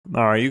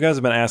Alright, you guys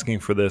have been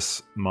asking for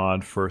this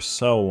mod for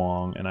so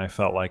long, and I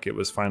felt like it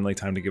was finally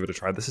time to give it a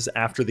try. This is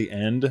After the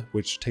End,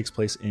 which takes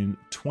place in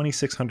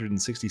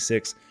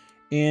 2666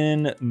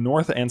 in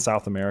North and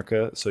South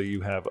America. So you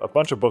have a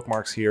bunch of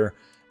bookmarks here,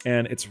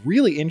 and it's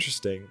really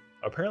interesting.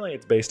 Apparently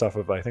it's based off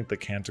of, I think, the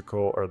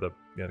Canticle, or the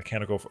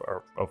Canticle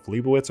of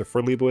Leibowitz, or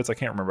for Leibowitz, I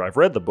can't remember. I've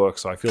read the book,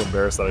 so I feel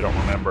embarrassed that I don't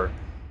remember.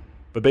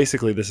 But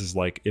basically this is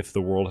like if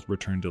the world had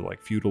returned to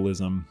like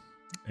feudalism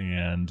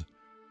and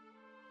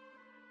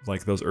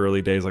like those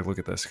early days. Like, look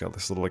at this, got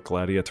this little like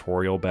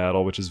gladiatorial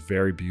battle, which is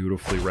very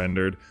beautifully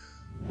rendered.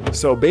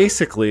 So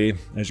basically,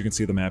 as you can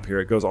see the map here,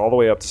 it goes all the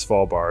way up to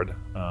Svalbard,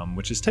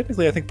 which is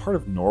technically, I think, part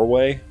of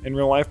Norway in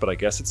real life, but I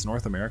guess it's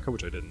North America,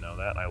 which I didn't know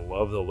that. And I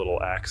love the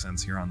little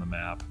accents here on the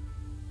map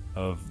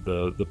of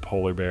the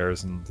polar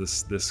bears and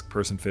this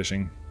person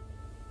fishing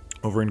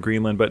over in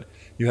Greenland. But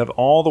you have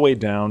all the way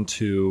down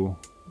to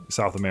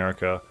South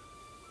America,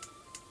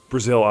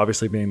 Brazil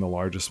obviously being the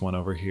largest one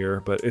over here,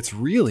 but it's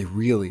really,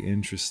 really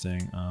interesting.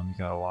 You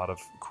got a lot of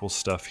cool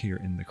stuff here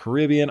in the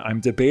Caribbean.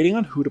 I'm debating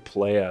on who to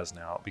play as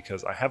now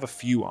because I have a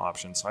few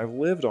options. So I've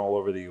lived all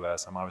over the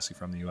US. I'm obviously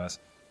from the US.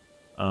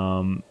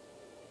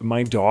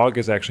 My dog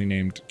is actually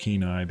named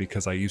Kenai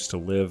because I used to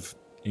live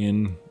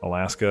in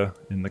Alaska,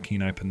 in the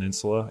Kenai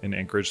Peninsula, in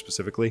Anchorage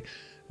specifically.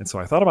 And so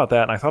I thought about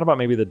that, and I thought about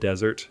maybe the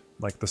desert,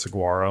 like the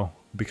saguaro,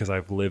 because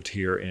I've lived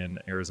here in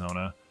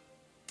Arizona.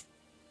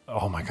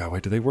 Oh my god,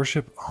 wait, do they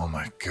worship? Oh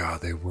my god,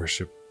 they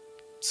worship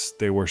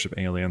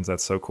aliens.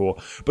 That's so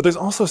cool. But there's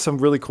also some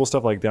really cool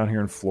stuff like down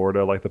here in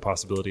Florida, like the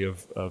possibility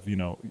of you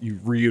know, you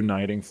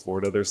reuniting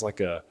Florida. There's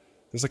like a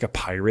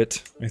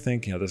pirate, I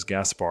think, you know, this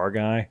Gaspar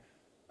guy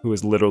who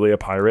is literally a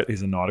pirate.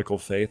 He's a nautical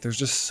faith. There's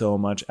just so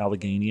much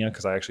Alleghenia,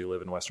 because I actually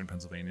live in Western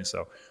Pennsylvania,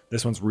 so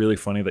this one's really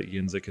funny that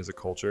Yinz is a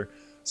culture.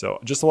 So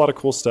just a lot of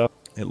cool stuff.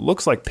 It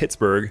looks like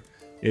Pittsburgh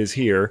is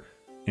here.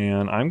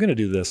 And I'm going to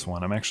do this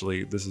one.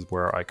 This is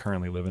where I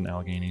currently live in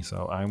Allegheny,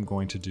 so I'm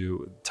going to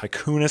do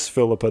Tycoonus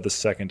Philippa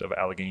II of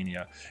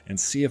Alleghenia and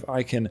see if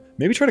I can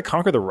maybe try to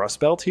conquer the Rust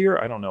Belt here.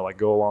 I don't know, like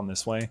go along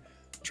this way.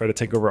 Try to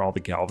take over all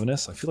the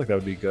Galvanists. I feel like that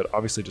would be good.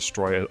 Obviously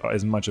destroy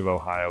as much of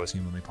Ohio as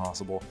humanly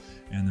possible,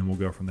 and then we'll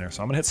go from there.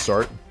 So I'm going to hit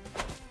start.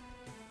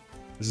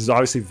 This is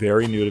obviously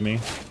very new to me.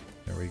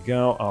 There we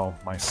go. Oh,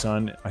 my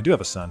son. I do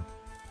have a son.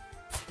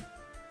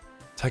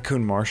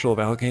 Tycoon Marshal of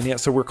Allegheny.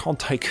 So we're called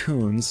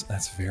Tycoons.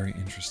 That's very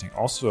interesting.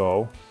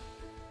 Also,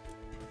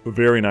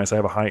 very nice. I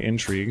have a high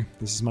intrigue.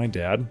 This is my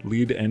dad,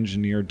 Lead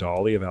Engineer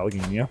Dolly of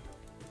Allegheny.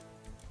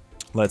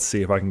 Let's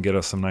see if I can get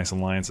us some nice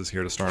alliances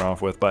here to start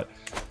off with. But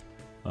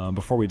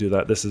before we do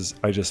that, this is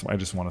I just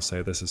want to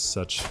say this is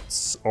such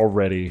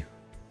already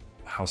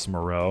House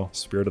Moreau,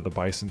 Spirit of the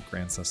Bison,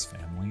 grants us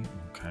family.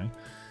 Okay.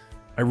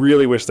 I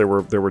really wish there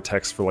were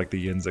texts for like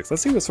the Yinziks.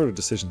 Let's see what sort of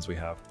decisions we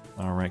have.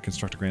 All right,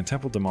 construct a grand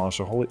temple, demolish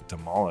a holy,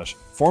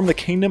 form the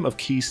kingdom of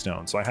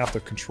Keystone. So I have to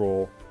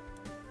control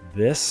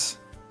this,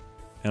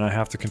 and I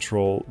have to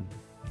control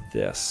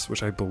this,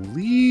 which I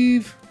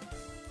believe.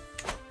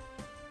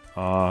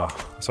 So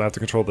I have to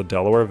control the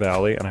Delaware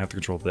Valley, and I have to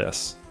control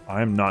this.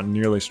 I am not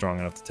nearly strong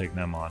enough to take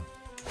them on.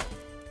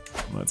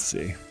 Let's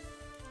see,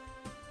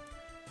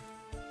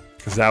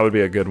 because that would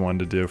be a good one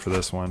to do for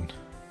this one.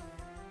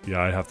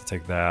 Yeah, I'd have to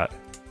take that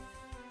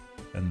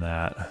and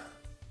that,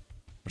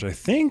 which I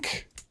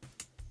think.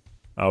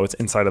 Oh, it's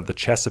inside of the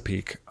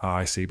Chesapeake.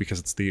 I see, because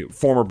it's the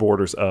former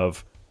borders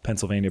of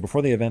Pennsylvania.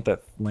 Before the event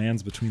that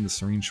lands between the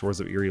serene shores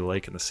of Erie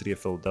Lake and the city of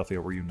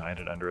Philadelphia were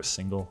united under a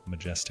single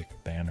majestic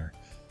banner.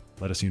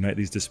 Let us unite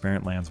these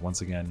disparate lands once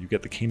again. You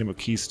get the Kingdom of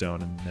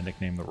Keystone and the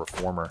nickname the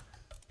Reformer.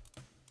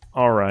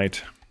 All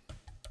right.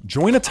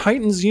 Join a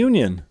Titans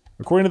Union.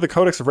 According to the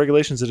Codex of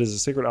Regulations, it is a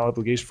sacred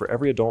obligation for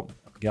every adult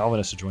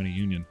Galvanist to join a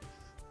union.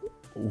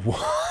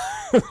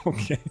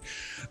 Okay.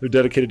 They're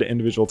dedicated to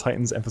individual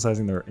Titans,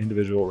 emphasizing their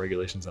individual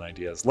regulations and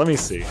ideas. Let me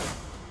see.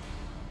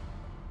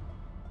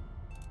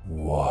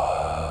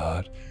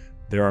 What?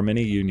 There are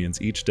many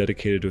unions, each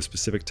dedicated to a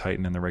specific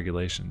Titan and their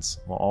regulations.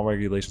 While all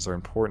regulations are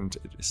important,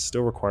 it is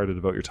still required to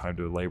devote your time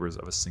to the labors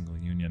of a single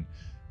union.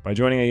 By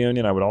joining a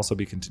union, I would also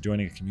be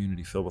joining a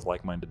community filled with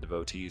like-minded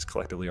devotees.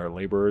 Collectively, our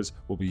laborers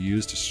will be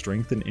used to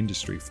strengthen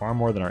industry far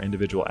more than our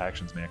individual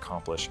actions may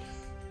accomplish.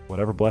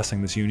 Whatever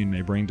blessing this union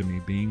may bring to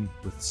me, being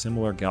with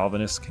similar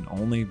Galvanists can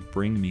only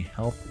bring me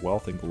health,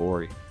 wealth, and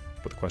glory.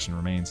 But the question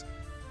remains,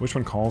 which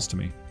one calls to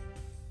me?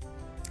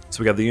 So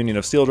we got the Union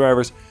of Steel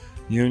Drivers,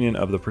 Union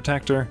of the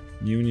Protector,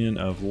 Union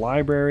of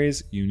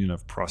Libraries, Union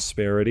of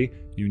Prosperity,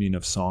 Union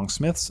of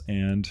Songsmiths,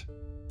 and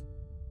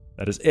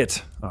that is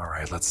it. All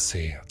right, let's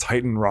see.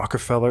 Titan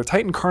Rockefeller.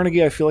 Titan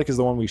Carnegie, I feel like, is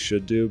the one we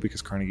should do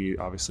because Carnegie,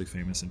 obviously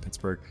famous in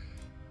Pittsburgh.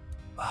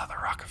 The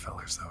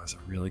Rockefellers, though, is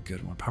a really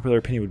good one. Popular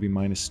opinion would be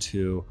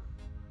 -2.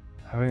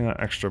 Having that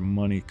extra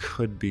money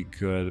could be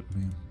good. I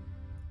mean,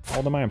 how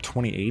old am I? I'm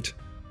 28.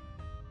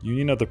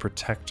 Union of the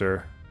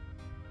Protector.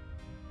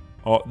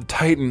 Oh,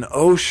 Titan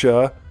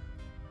OSHA.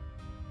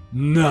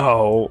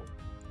 No.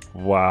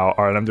 Wow.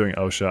 All right, I'm doing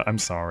OSHA. I'm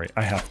sorry.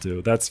 I have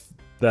to. That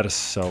is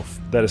so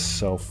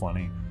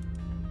funny.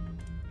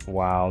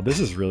 Wow, this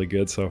is really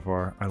good so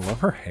far. I love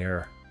her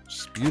hair.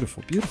 Just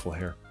beautiful, beautiful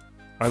hair.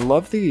 I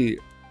love the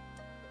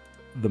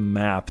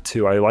map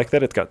too. I like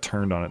that it got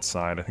turned on its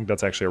side. I think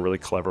that's actually a really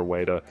clever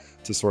way to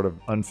sort of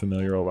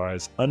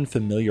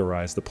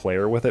unfamiliarize the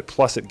player with it.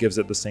 Plus it gives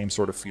it the same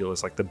sort of feel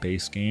as like the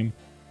base game.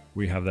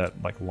 We have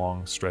that like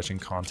long stretching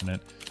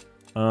continent.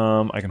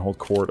 I can hold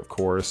court, of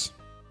course.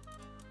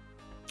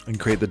 And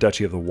create the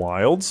Duchy of the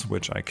Wilds,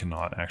 which I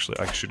cannot actually.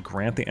 I should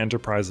grant the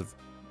Enterprise of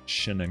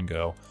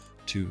Shenango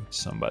to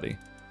somebody.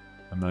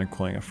 I'm not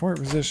including a fort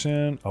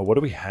position. Oh, what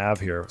do we have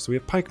here? So we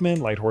have pikemen,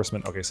 light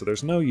horsemen. Okay, so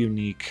there's no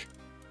unique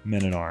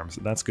men-at-arms.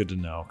 That's good to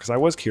know, because I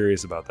was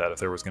curious about that, if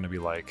there was going to be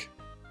like,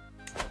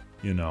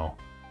 you know,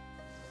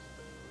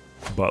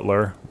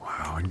 Butler.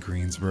 Wow, in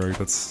Greensburg.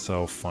 That's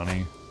so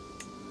funny.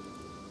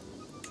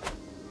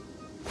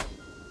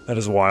 That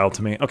is wild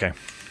to me. Okay.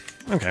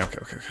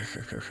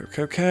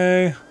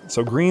 Okay.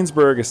 So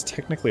Greensburg is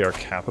technically our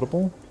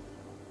capital.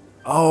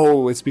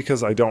 Oh, it's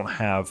because I don't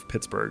have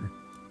Pittsburgh.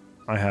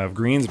 I have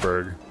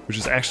Greensburg, which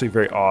is actually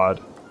very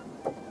odd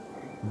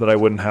that I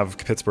wouldn't have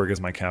Pittsburgh as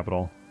my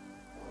capital.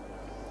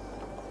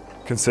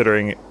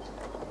 Considering,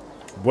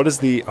 what is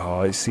the...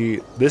 Oh, I see.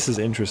 This is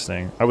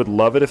interesting. I would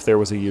love it if there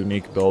was a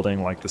unique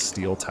building like the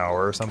Steel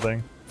Tower or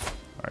something.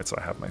 Alright, so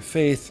I have my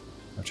faith.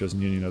 I've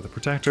chosen Union of the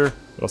Protector.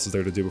 What else is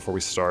there to do before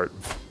we start?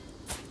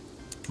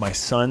 My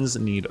sons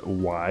need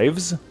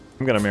wives.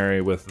 I'm going to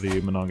marry with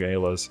the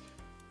Monongahela's.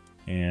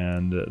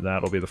 And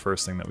that'll be the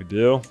first thing that we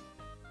do.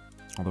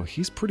 Although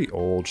he's pretty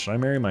old. Should I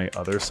marry my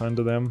other son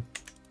to them?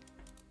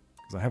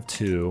 Because I have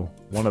two.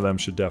 One of them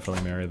should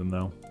definitely marry them,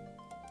 though.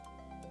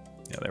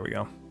 Yeah, there we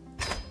go.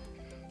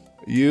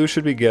 You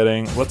should be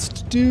getting...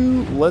 Let's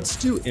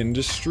do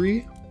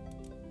industry.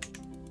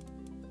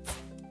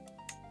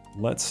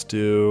 Let's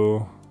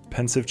do...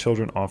 Pensive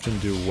children often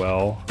do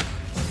well.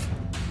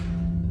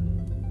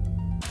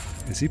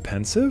 Is he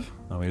pensive?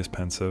 Oh, he is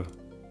pensive.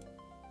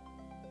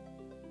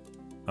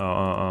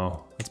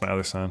 Oh. That's my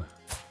other son.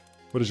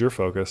 What is your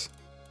focus?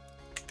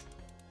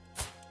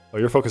 Oh,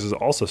 your focus is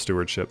also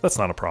stewardship. That's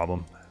not a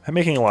problem.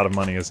 Making a lot of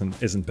money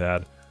isn't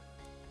bad.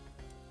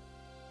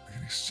 I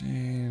can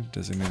exchange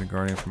designated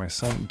guardian for my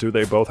son. Do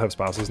they both have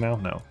spouses now?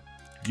 No.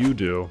 You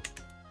do.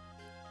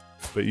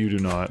 But you do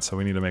not, so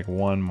we need to make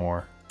one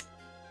more.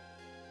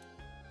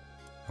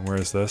 And where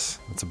is this?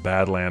 It's a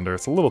Badlander.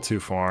 It's a little too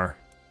far.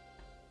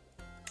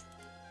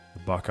 The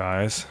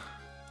Buckeyes.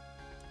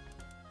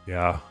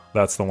 Yeah,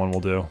 that's the one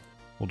we'll do.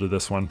 We'll do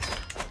this one.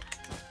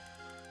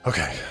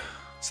 Okay,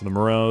 so the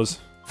Moreaus.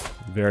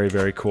 Very,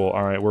 very cool.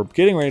 All right, we're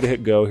getting ready to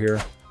hit go here.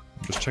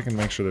 I'm just checking to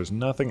make sure there's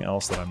nothing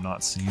else that I'm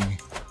not seeing.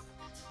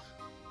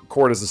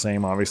 Court is the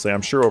same, obviously.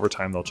 I'm sure over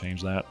time they'll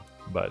change that,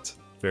 but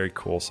very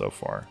cool so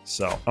far.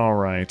 So, all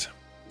right.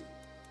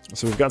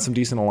 So we've got some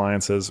decent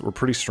alliances. We're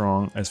pretty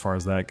strong as far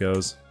as that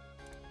goes.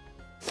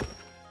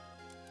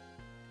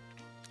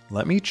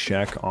 Let me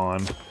check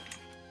on...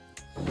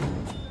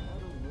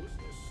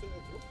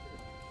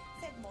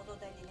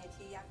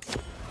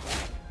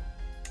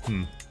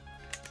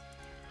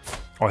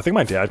 Oh, I think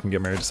my dad can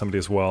get married to somebody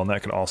as well, and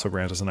that can also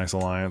grant us a nice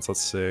alliance.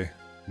 Let's see.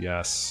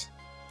 Yes.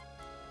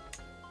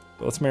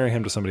 But let's marry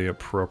him to somebody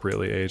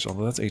appropriately aged,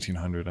 although that's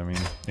 1800. I mean,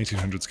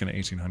 1800's gonna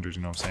 1800,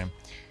 you know what I'm saying?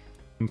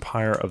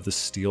 Empire of the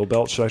Steel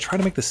Belt. Should I try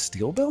to make the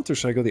Steel Belt, or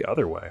should I go the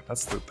other way?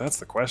 That's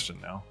the question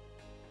now.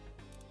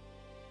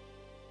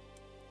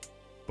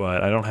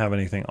 But I don't have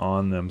anything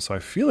on them, so I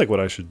feel like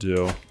what I should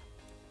do...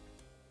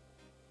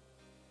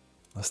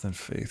 Less than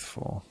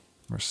faithful.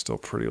 We're still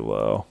pretty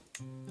low.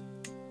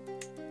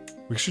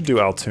 We should do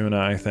Altoona,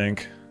 I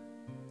think.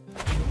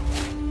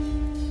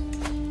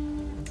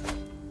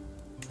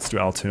 Let's do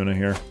Altoona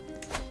here.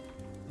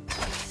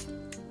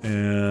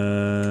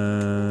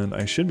 And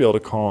I should be able to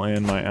call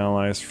in my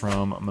allies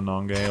from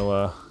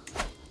Monongahela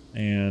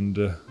and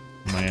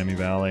Miami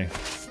Valley.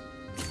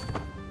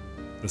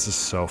 This is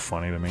so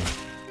funny to me.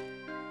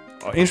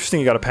 Oh, interesting,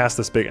 you gotta pass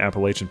this big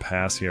Appalachian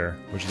Pass here,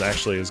 which is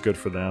actually is good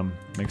for them.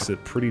 Makes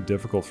it pretty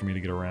difficult for me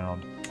to get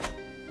around.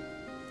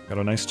 Got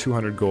a nice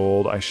 200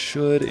 gold. I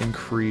should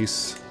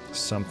increase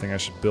something. I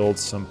should build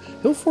some...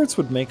 Hill forts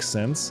would make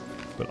sense,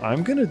 but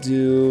I'm gonna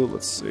do...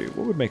 Let's see,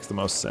 what would make the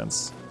most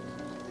sense?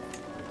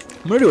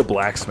 I'm gonna do a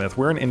blacksmith.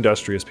 We're an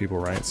industrious people,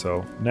 right?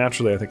 So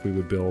naturally I think we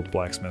would build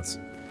blacksmiths.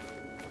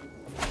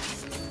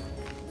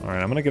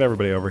 Alright, I'm gonna get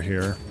everybody over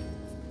here.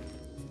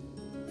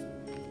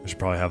 I should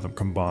probably have them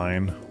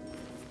combine.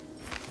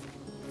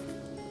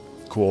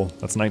 Cool,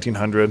 that's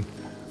 1900.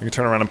 I can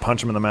turn around and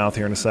punch him in the mouth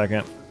here in a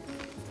second.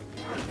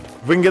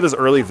 If we can get this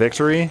early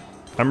victory,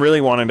 I'm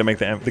really wanting to make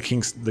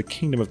the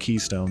Kingdom of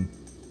Keystone.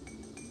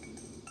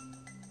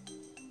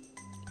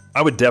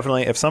 I would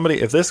definitely,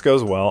 if this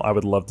goes well, I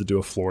would love to do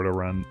a Florida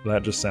run.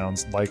 That just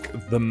sounds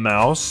like the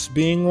mouse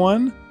being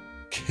one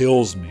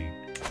kills me.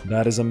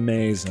 That is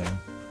amazing.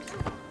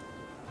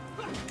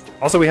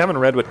 Also, we haven't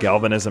read what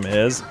galvanism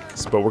is,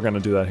 but we're going to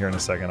do that here in a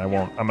second. I'm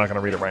not going to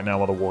read it right now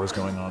while the war is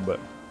going on, but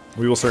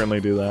we will certainly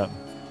do that.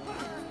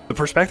 The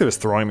perspective is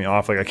throwing me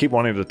off. Like, I keep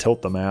wanting to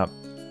tilt the map,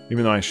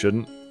 even though I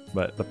shouldn't.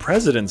 But the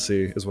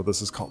presidency is what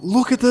this is called.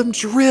 Look at them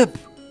drip!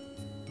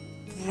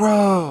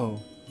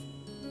 Bro!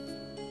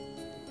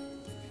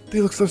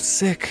 They look so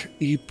sick.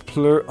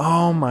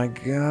 Oh my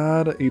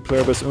god. E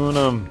pluribus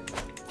unum.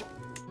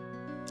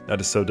 That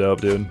is so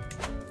dope, dude.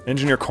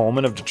 Engineer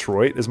Coleman of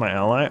Detroit is my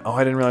ally. Oh,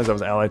 I didn't realize I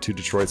was allied to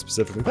Detroit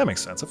specifically. That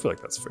makes sense. I feel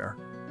like that's fair.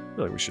 I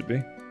feel like we should be.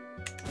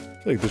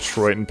 I feel like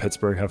Detroit and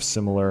Pittsburgh have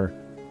similar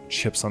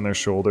chips on their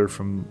shoulder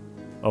from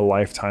a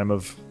lifetime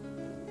of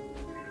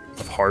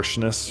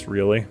harshness,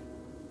 really.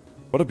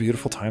 What a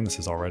beautiful time this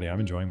is already. I'm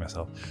enjoying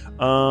myself.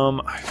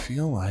 I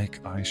feel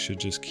like I should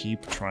just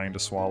keep trying to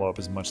swallow up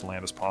as much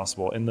land as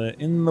possible in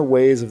the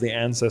ways of the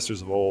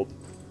ancestors of old.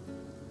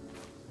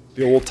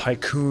 The old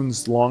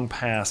tycoons long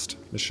past.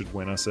 This should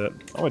win us it.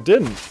 Oh, it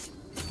didn't.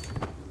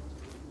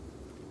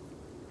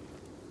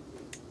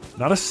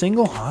 Not a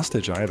single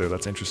hostage either.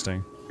 That's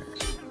interesting.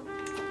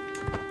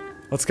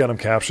 Let's get them,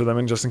 capture them,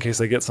 and just in case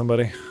they get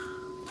somebody.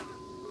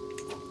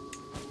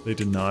 They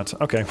did not.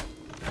 Okay.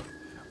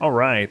 All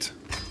right.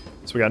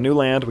 So we got new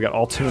land, we got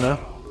Altoona,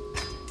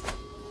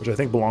 which I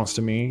think belongs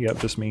to me. Yep,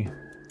 just me.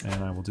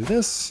 And I will do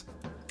this.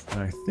 And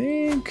I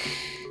think...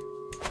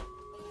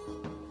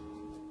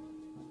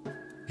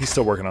 he's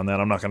still working on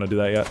that. I'm not going to do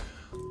that yet.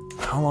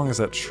 How long is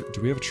that?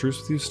 Do we have a truce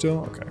with you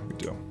still? Okay, we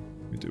do.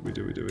 We do.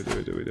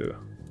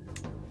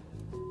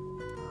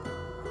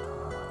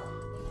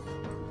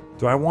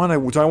 Do I want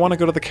to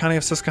go to the county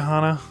of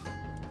Susquehanna?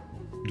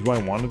 Do I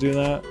want to do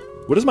that?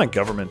 What is my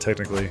government,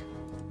 technically?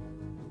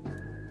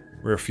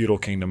 We're a feudal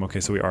kingdom. Okay,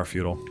 so we are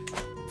feudal.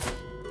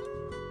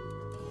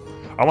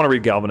 I want to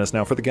read Galvanist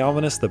now. For the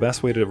Galvanists, the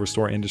best way to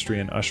restore industry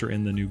and usher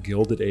in the new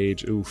Gilded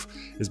Age,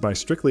 is by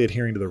strictly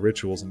adhering to the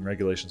rituals and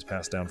regulations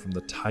passed down from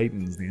the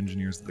Titans. The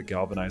engineers of the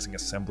Galvanizing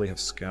Assembly have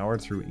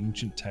scoured through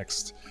ancient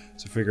texts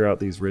to figure out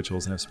these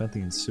rituals and have spent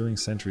the ensuing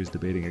centuries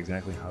debating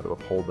exactly how to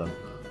uphold them.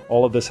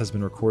 All of this has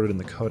been recorded in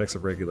the Codex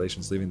of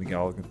Regulations, leaving the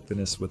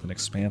Galvanists with an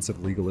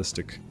expansive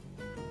legalistic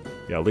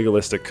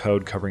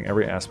code covering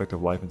every aspect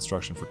of life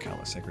instruction for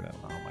countless sacred...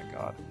 Oh my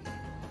god.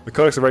 The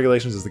Codex of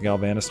Regulations is the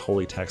Galvanist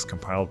holy text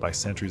compiled by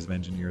centuries of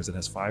engineers. It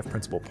has 5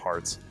 principal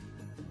parts.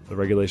 The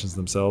regulations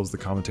themselves, the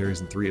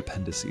commentaries, and 3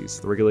 appendices.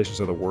 The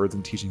regulations are the words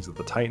and teachings of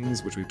the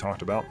Titans, which we've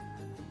talked about,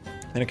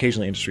 and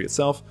occasionally industry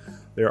itself.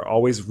 They are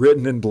always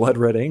written in blood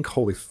red ink.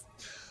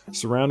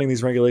 Surrounding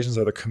these regulations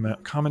are the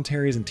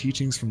commentaries and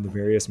teachings from the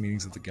various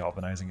meetings of the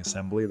Galvanizing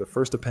Assembly. The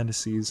first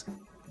appendices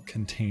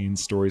contain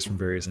stories from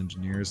various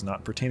engineers,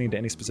 not pertaining to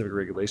any specific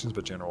regulations,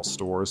 but general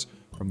stores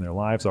from their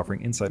lives,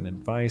 offering insight and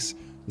advice.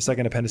 The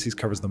second appendices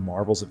covers the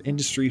marvels of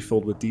industry,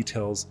 filled with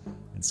details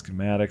and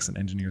schematics and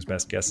engineers'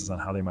 best guesses on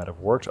how they might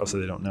have worked. Oh, so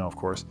they don't know, of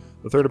course.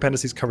 The third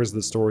appendices covers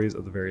the stories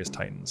of the various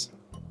Titans.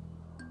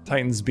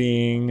 Titans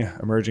being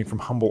emerging from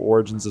humble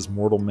origins as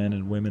mortal men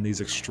and women,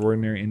 these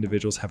extraordinary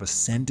individuals have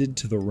ascended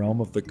to the realm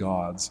of the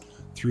gods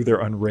through their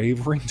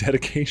unwavering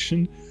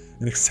dedication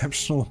and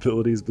exceptional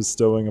abilities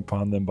bestowing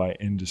upon them by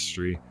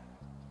industry.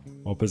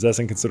 While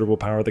possessing considerable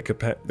power, the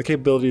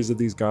capabilities of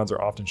these gods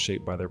are often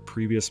shaped by their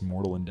previous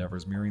mortal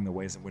endeavors, mirroring the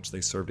ways in which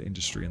they served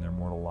industry in their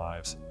mortal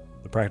lives.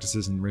 The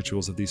practices and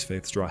rituals of these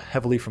faiths draw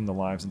heavily from the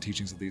lives and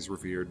teachings of these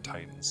revered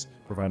Titans,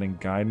 providing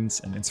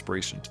guidance and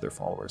inspiration to their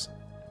followers.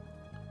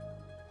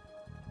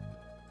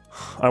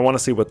 I want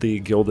to see what the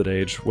Gilded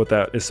Age, what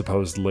that is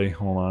supposedly.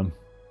 Hold on.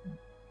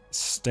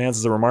 Stands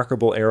as a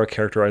remarkable era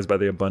characterized by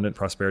the abundant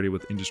prosperity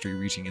with industry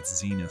reaching its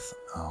zenith.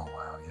 Oh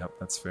wow, yep,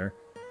 that's fair.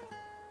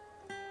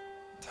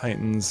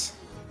 Titans.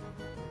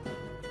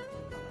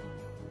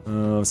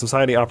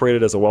 Society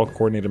operated as a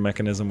well-coordinated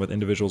mechanism with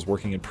individuals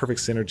working in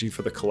perfect synergy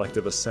for the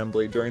collective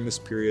assembly during this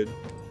period.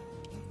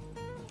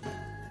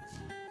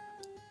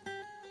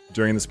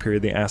 During this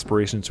period, the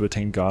aspiration to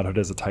attain godhood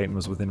as a Titan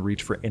was within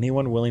reach for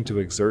anyone willing to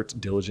exert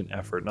diligent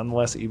effort.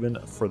 Nonetheless, even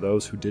for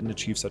those who didn't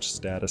achieve such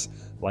status,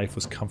 life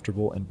was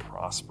comfortable and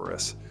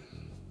prosperous.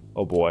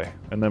 Oh boy.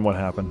 And then what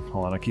happened?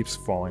 Hold on, it keeps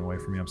falling away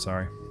from me, I'm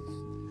sorry.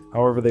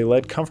 However, they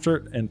led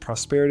comfort and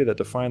prosperity that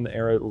defined the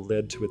era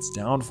led to its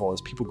downfall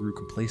as people grew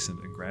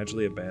complacent and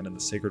gradually abandoned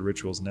the sacred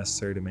rituals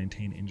necessary to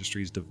maintain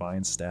industry's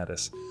divine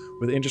status.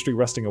 With industry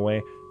rusting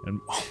away, and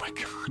oh my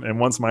god, and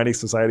once mighty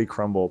society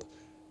crumbled,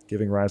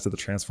 giving rise to the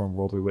transformed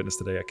world we witness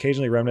today.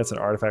 Occasionally, remnants and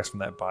artifacts from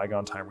that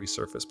bygone time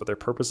resurface, but their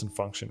purpose and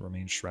function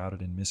remain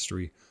shrouded in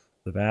mystery.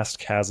 The vast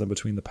chasm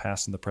between the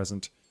past and the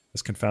present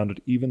has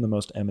confounded even the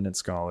most eminent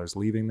scholars,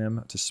 leaving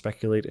them to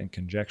speculate and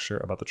conjecture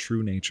about the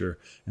true nature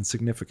and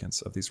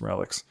significance of these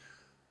relics.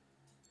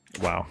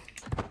 Wow.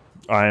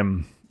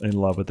 I'm in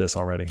love with this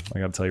already. I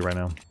gotta tell you right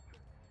now.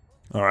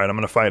 Alright, I'm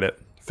gonna fight it.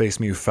 Face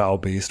me, you foul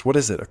beast. What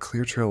is it? A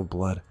clear trail of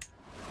blood.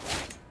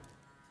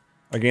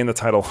 I gained the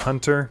title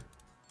Hunter,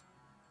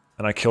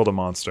 and I killed a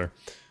monster.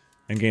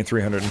 And gained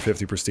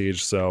 350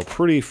 prestige, so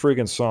pretty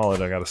friggin'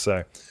 solid, I gotta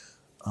say.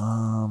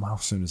 How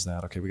soon is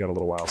that? Okay, we got a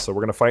little while. So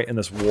we're gonna fight in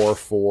this war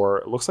for,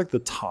 it looks like the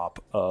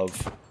top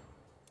of,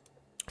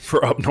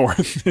 for up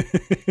north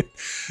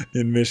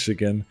in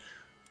Michigan.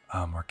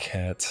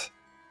 Marquette.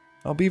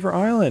 Oh, Beaver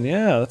Island,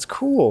 yeah, that's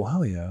cool,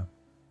 hell yeah.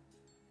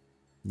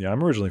 Yeah,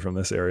 I'm originally from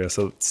this area,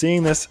 so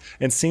seeing this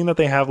and seeing that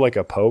they have like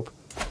a pope,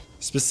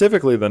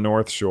 specifically the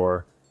North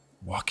Shore.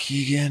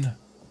 Waukegan?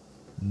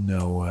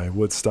 No way.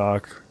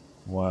 Woodstock.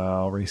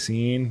 Wow.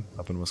 Racine?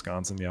 Up in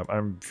Wisconsin. Yeah,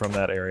 I'm from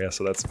that area,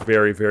 so that's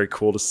very, very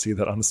cool to see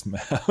that on this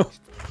map.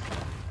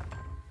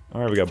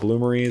 Alright, we got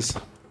bloomeries.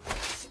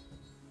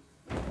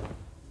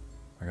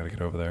 I gotta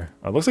get over there.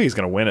 Oh, it looks like he's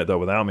gonna win it, though,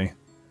 without me.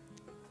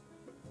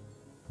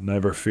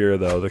 Never fear,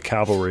 though. The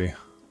cavalry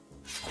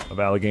of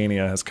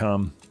Alleghania has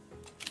come.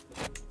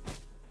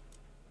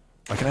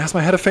 I can ask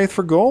my head of faith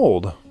for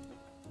gold.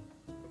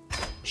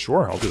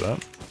 Sure, I'll do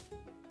that.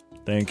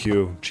 Thank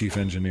you, Chief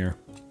Engineer.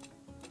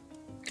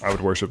 I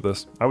would worship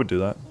this. I would do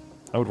that.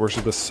 I would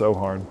worship this so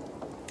hard.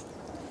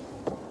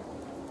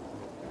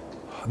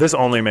 This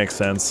only makes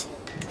sense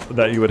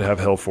that you would have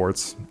hill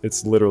forts.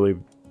 It's literally...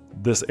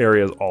 This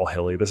area is all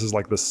hilly. This is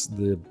like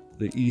the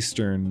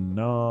eastern,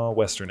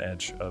 western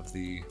edge of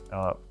the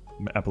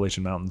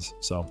Appalachian Mountains.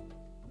 So,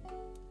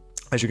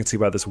 as you can see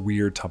by this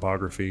weird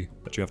topography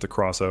that you have to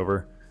cross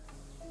over.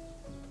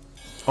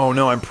 Oh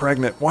no, I'm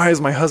pregnant. Why is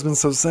my husband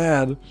so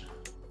sad?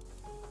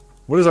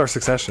 What is our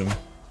succession?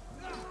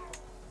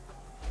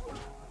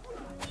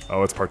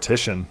 Oh, it's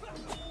partition.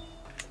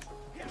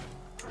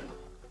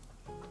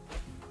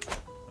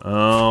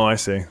 Oh, I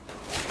see.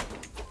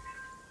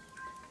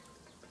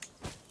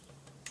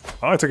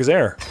 Oh, I took his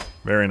heir.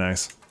 Very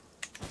nice.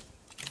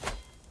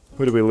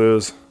 Who did we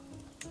lose?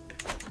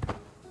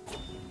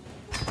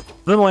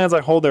 Within the lands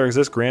I hold, there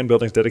exist grand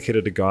buildings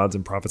dedicated to gods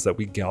and prophets that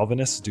we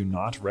Galvanists do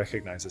not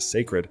recognize as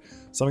sacred,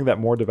 something that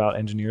more devout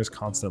engineers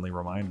constantly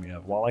remind me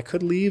of. While I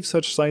could leave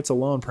such sites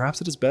alone,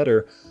 perhaps it is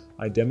better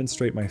I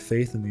demonstrate my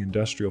faith in the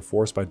industrial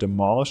force by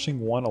demolishing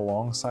one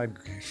alongside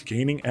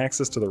gaining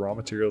access to the raw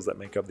materials that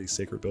make up these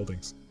sacred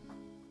buildings.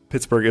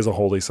 Pittsburgh is a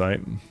holy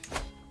site.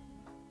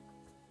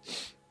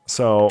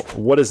 So,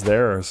 what is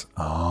theirs?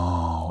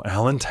 Oh,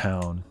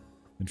 Allentown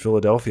in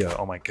Philadelphia.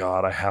 Oh my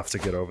god, I have to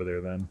get over there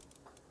then.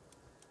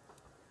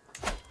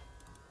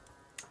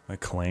 My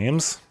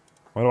claims?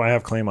 Why do I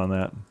have claim on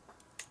that?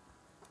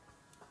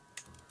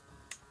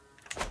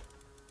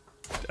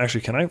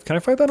 Actually, can I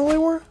fight that Holy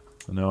War?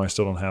 No, I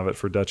still don't have it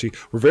for Duchy.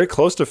 We're very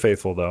close to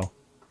Faithful, though.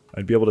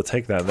 I'd be able to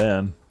take that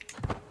then.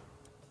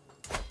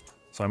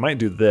 So I might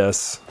do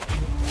this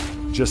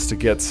just to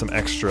get some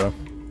extra...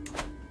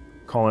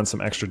 Call in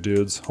some extra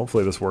dudes.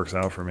 Hopefully this works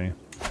out for me.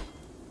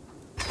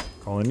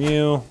 Call in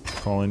you.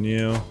 Call in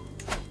you.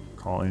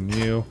 Call in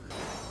you.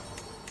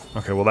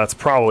 Okay, well that's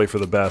probably for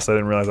the best. I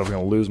didn't realize I was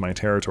going to lose my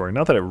territory.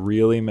 Not that it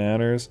really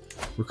matters.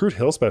 Recruit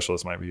Hill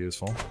Specialist might be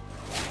useful.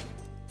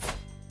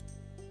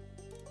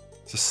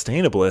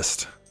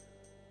 Sustainablist.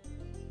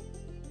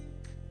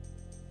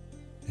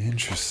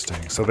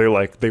 Interesting. So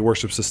they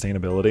worship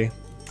sustainability.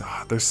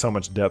 Ah, there's so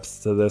much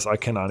depth to this. I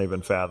cannot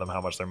even fathom how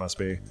much there must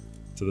be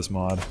to this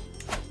mod.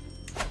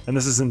 And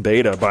this is in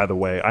beta, by the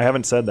way. I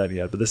haven't said that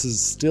yet, but this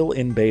is still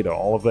in beta.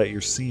 All of that you're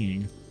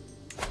seeing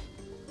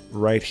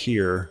right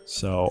here.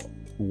 So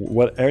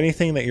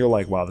anything that you're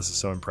like, wow, this is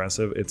so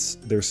impressive,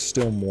 there's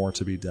still more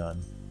to be done.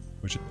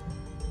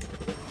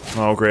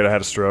 Oh great, I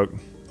had a stroke.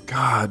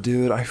 God,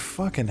 dude, I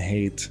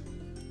hate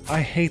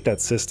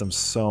that system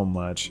so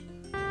much.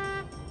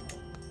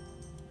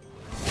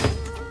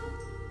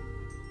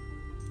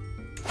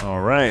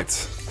 All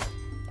right.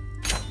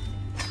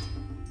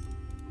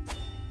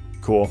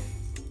 Cool.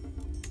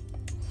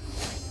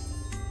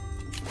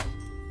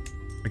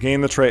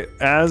 Gain the trait.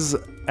 As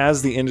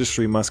the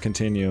industry must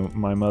continue,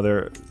 my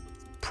mother,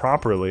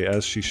 properly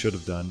as she should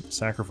have done,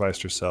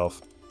 sacrificed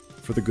herself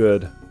for the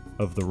good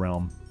of the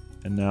realm.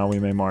 And now we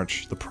may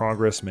march. The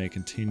progress may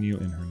continue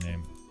in her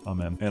name.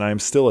 Amen. And I'm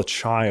still a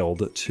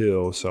child,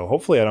 too, so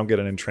hopefully I don't get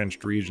an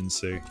entrenched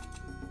regency.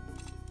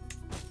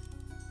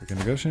 I can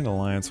negotiate an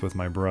alliance with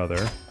my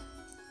brother,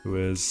 who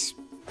is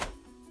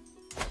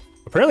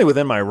apparently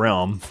within my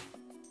realm.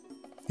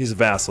 He's a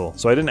vassal,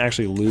 so I didn't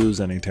actually lose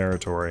any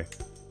territory.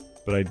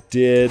 But I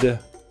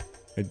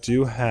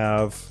do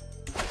have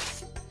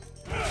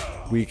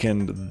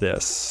weakened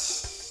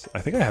this. I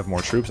think I have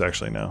more troops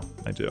actually now.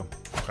 I do.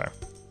 Okay.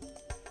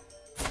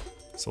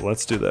 So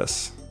let's do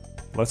this.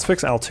 Let's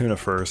fix Altoona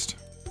first.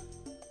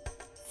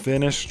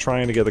 Finish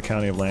trying to get the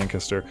County of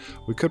Lancaster.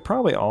 We could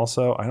probably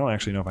also... I don't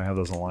actually know if I have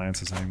those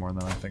alliances anymore now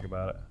that I think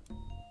about it.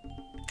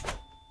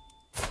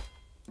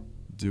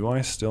 Do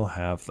I still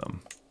have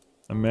them?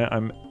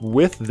 I'm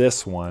with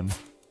this one.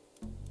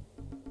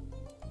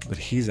 But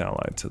he's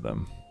allied to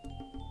them.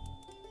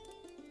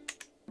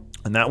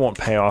 And that won't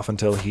pay off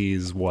until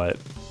he's what?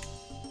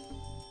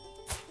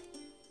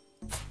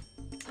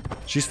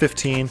 She's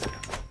 15.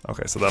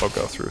 Okay, so that'll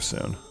go through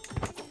soon.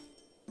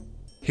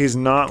 He's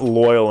not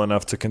loyal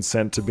enough to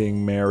consent to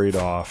being married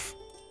off.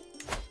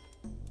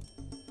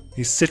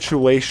 He's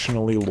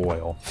situationally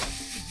loyal.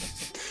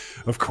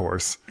 Of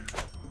course.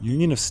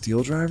 Union of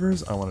Steel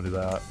Drivers? I want to do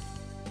that.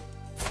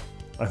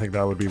 I think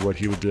that would be what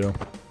he would do.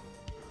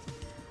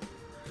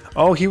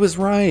 Oh, he was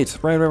right.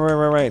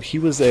 Right. He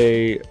was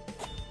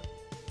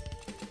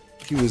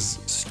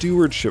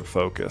stewardship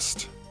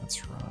focused.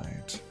 That's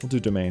right. We'll do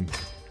domain.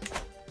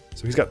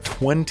 So he's got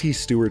 20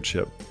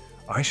 stewardship.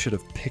 I should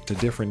have picked a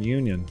different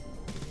union.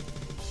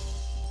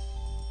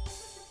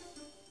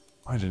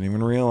 I didn't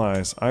even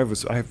realize. I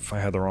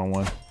had the wrong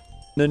one.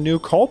 The new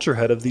culture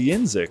head of the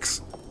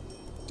Yinz.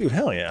 Dude,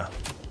 hell yeah.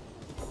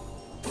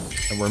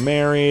 And we're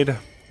married.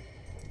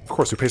 Of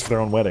course, who pays for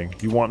their own wedding?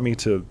 You want me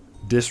to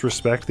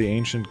disrespect the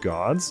ancient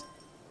gods?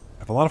 I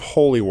have a lot of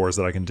holy wars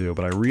that I can do,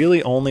 but I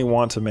really only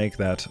want to make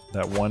that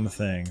one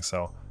thing,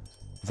 so...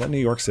 Is that New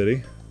York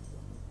City?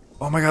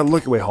 Oh my god,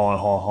 look, wait, hold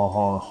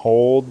on.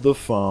 Hold the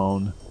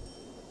phone.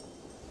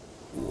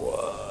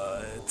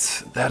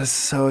 What? That is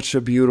such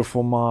a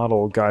beautiful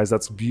model, guys,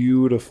 that's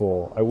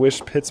beautiful. I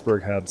wish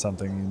Pittsburgh had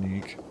something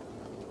unique.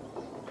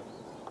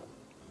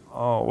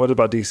 Oh, what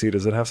about DC?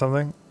 Does it have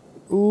something?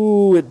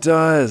 Ooh, it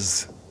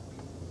does.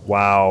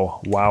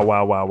 Wow.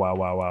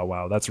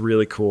 Wow. That's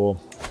really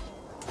cool.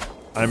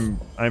 I'm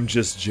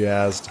just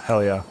jazzed.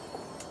 Hell yeah.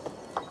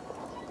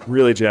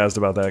 Really jazzed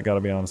about that,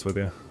 gotta be honest with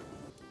you.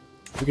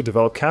 We could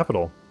develop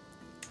capital.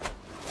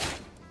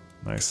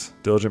 Nice.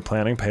 Diligent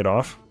planning paid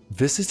off.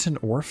 Visit an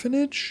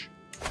orphanage?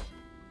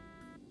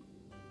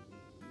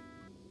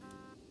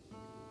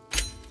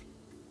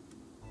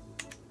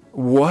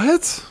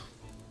 What?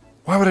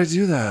 Why would I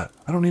do that?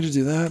 I don't need to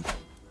do that.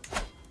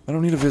 I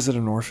don't need to visit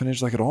an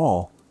orphanage, like, at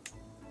all.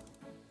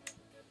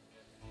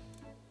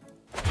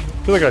 I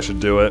feel like I should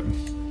do it.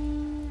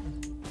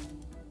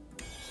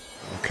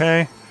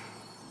 Okay.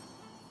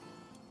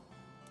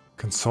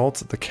 Consult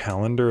the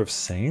calendar of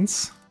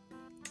saints?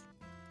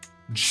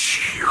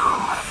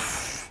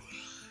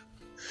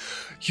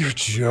 You're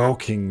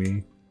joking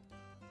me.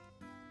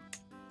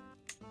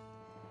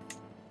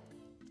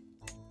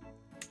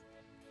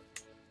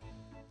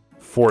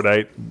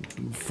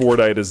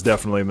 Fordite is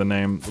definitely the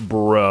name.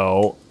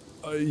 Bro,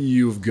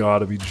 you've got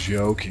to be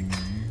joking me.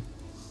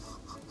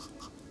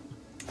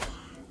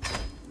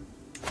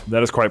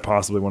 That is quite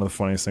possibly one of the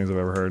funniest things I've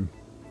ever heard.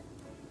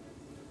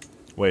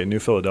 Wait, New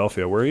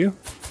Philadelphia, where are you?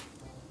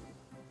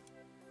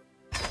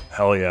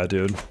 Hell yeah,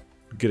 dude.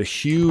 Get a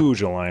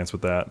huge alliance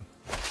with that.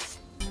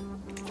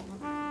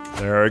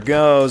 There it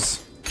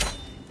goes.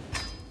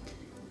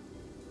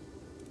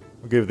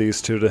 We'll give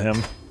these two to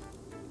him.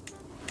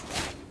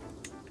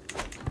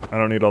 I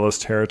don't need all those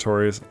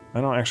territories.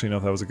 I don't actually know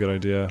if that was a good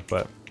idea,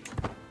 but...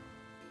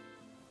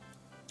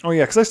 Oh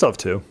yeah, because I still have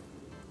two.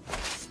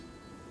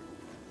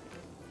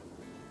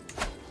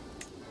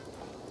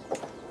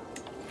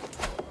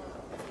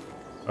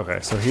 Okay,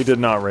 so he did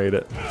not raid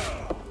it.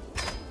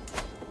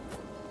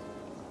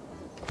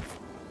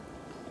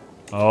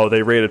 Oh,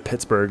 they raided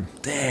Pittsburgh.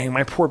 Dang,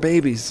 my poor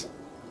babies.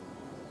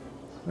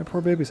 My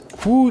poor babies.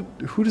 Who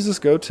does this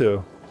go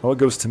to? Oh, it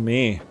goes to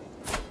me.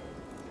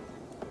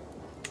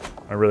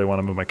 I really want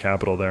to move my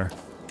capital there.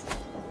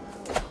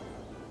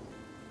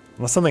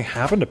 Unless something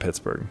happened to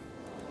Pittsburgh.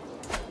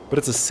 But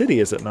it's a city,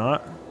 is it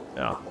not?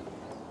 Yeah.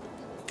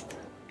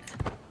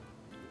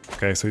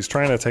 Okay, so he's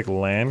trying to take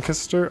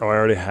Lancaster. Oh, I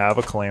already have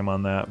a claim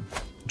on that.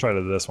 I'll try to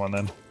do this one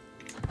then.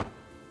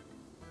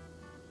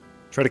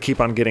 Try to keep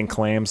on getting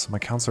claims. My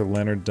counselor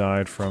Leonard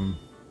died from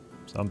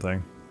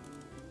something.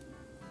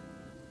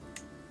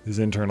 His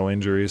internal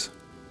injuries.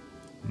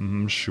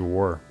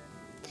 Sure.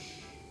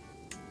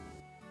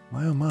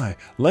 My oh my.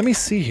 Let me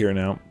see here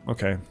now.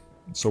 Okay.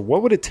 So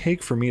what would it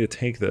take for me to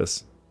take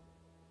this?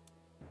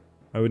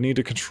 I would need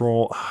to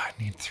control... Oh, I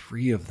need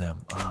 3 of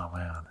them. Oh,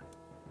 man.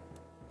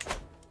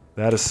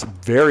 That is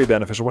very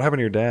beneficial. What happened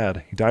to your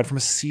dad? He died from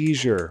a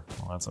seizure.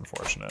 Well, that's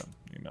unfortunate.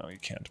 You know, he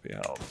can't be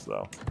helped,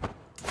 though.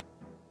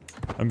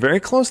 I'm very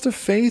close to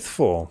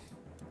faithful.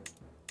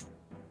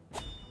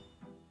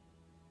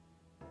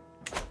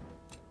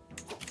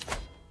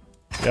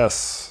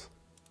 Yes.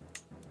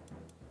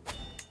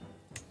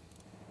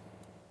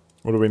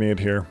 What do we need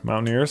here?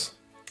 Mountaineers?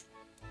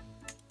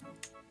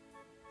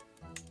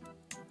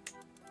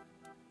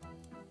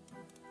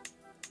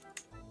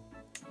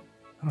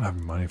 I don't have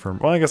money for...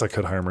 Well, I guess I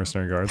could hire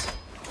mercenary guards.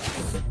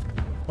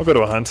 I'll go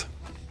to a hunt.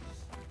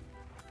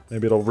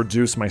 Maybe it'll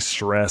reduce my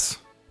stress.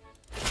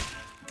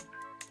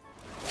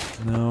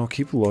 No,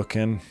 keep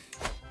looking.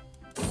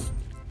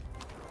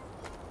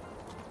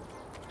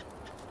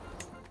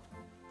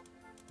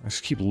 I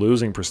just keep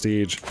losing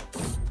prestige.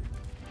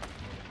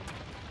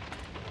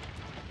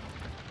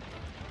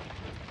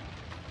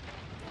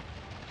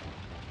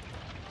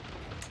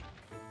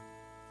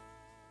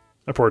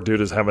 That poor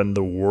dude is having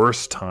the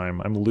worst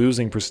time. I'm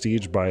losing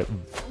prestige by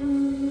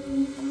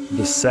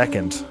the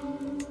second.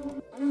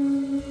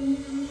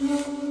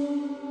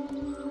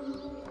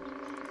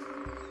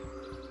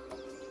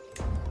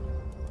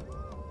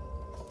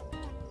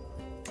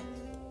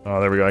 Oh,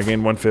 there we go. I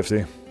gained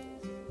 150.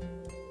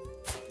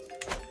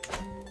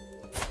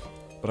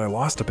 But I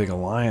lost a big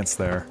alliance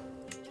there,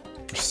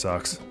 which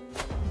sucks.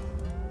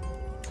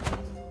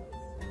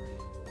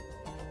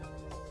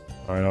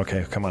 Alright,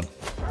 okay, come on.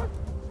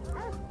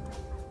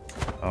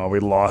 Oh, we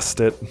lost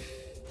it.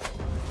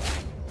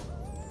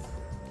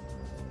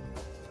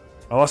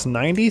 I lost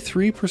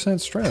 93%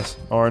 stress.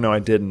 Oh, no, I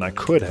didn't. I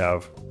could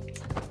have.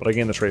 But I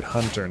gained the trait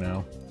Hunter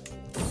now.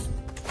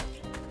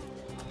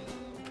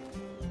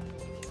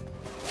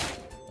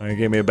 It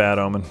gave me a bad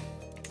omen.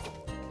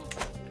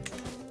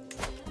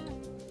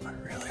 I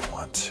really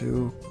want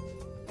to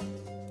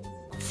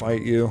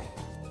fight you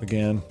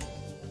again.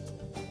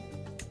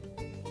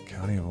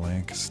 County of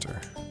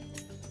Lancaster.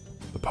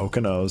 The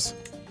Poconos.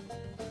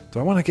 Do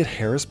I want to get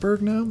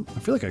Harrisburg now? I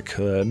feel like I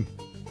could.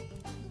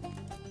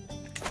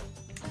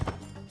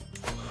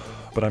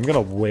 But I'm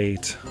gonna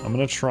wait. I'm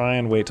gonna try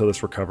and wait till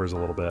this recovers a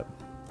little bit.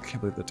 I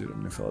can't believe that dude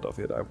in New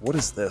Philadelphia died. What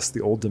is this?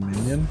 The Old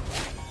Dominion?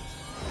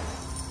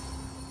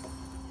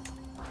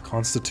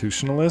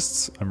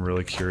 Constitutionalists? I'm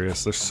really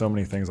curious. There's so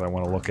many things I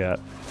want to look at.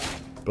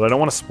 But I don't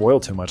want to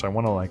spoil too much. I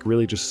want to like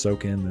really just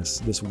soak in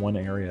this one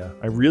area.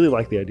 I really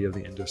like the idea of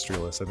the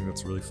industrialists. I think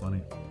that's really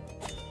funny.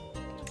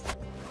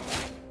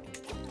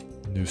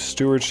 New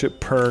stewardship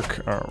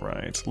perk.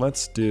 Alright,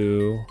 let's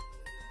do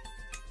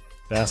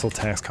vassal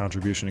tax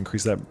contribution.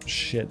 Increase that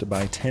shit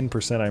by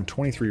 10%. I'm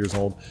 23 years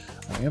old.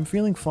 I am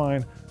feeling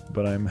fine,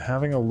 but I'm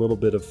having a little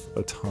bit of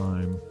a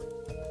time.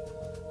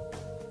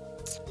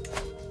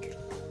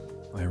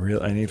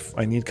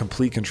 I need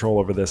complete control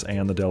over this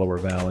and the Delaware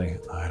Valley.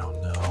 I don't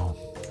know.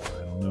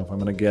 I don't know if I'm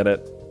gonna get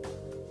it.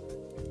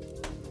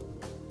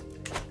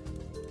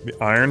 The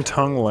Iron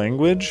Tongue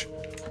language?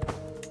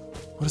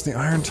 What is the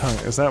Iron Tongue?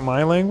 Is that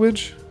my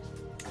language?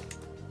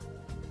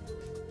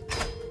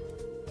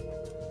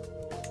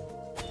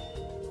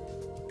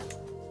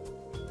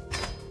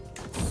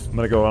 I'm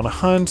gonna go on a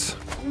hunt.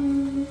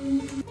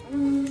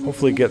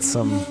 Hopefully get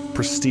some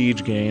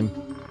prestige gain.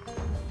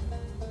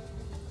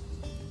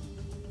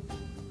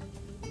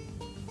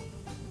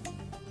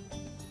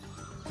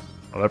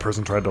 Oh, that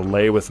person tried to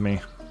lay with me.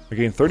 I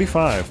gained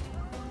 35.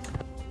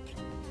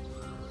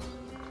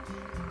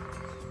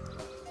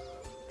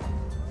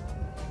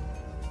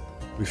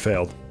 We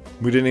failed.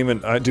 We didn't even...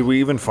 did we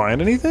even find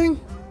anything?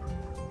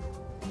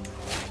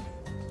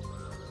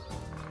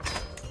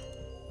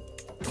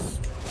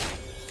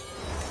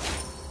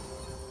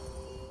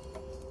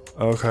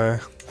 Okay.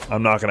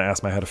 I'm not going to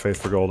ask my head of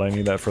faith for gold. I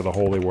need that for the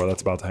Holy War.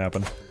 That's about to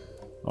happen.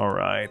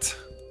 Alright.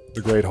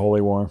 The Great Holy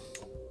War.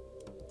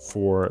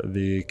 For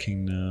the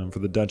kingdom... For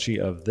the Duchy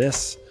of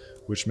this,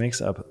 which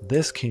makes up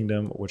this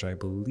kingdom, which I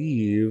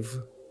believe...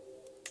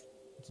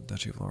 It's the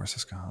Duchy of Lower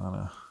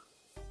Susquehanna.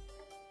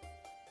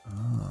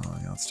 Oh,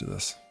 yeah, let's do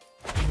this.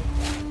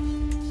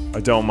 I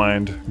don't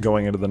mind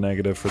going into the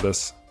negative for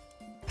this.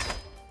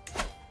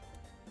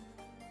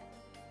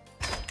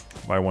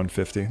 By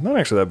 150. Not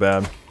actually that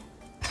bad.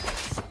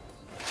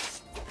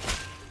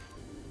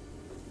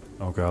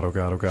 Oh god, oh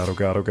god, oh god, oh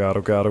god, oh god,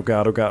 oh god, oh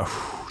god, oh god.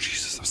 Whew,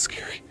 Jesus, that's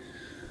scary.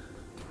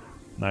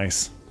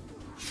 Nice.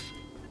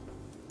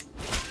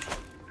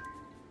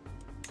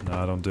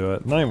 No, don't do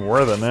it. Not even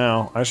worth it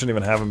now. I shouldn't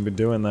even have him be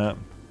doing that.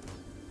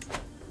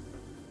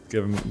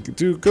 Give him...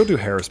 Go do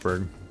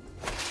Harrisburg.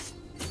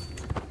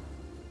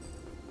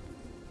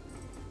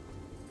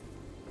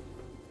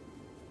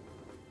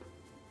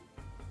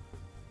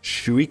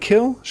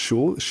 Shuikill?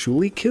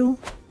 Shulikill?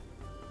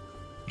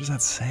 What does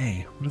that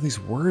say? What are these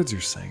words you're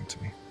saying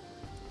to me?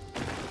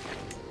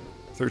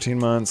 13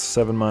 months,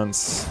 7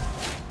 months.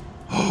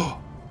 Oh,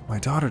 my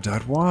daughter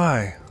died.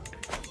 Why?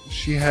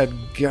 She had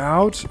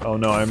gout? Oh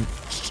no, I'm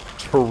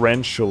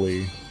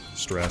torrentially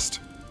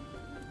stressed.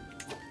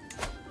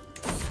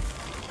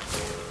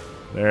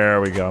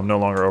 There we go. I'm no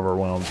longer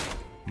overwhelmed.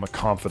 I'm a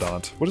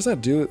confidant. What does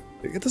that do?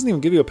 It doesn't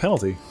even give you a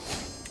penalty.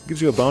 It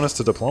gives you a bonus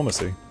to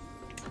diplomacy.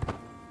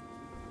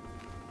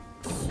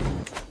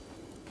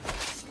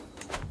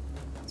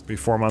 Let's be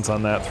 4 months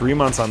on that. 3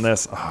 months on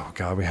this. Oh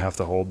god, we have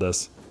to hold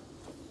this.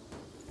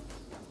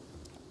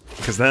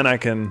 Because then I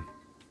can...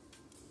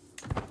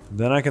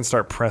 Then I can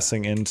start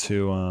pressing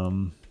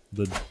into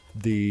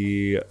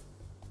the...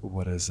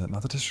 What is it?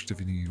 Not the District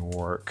of New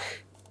York.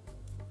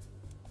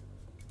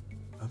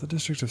 Not the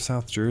District of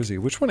South Jersey.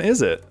 Which one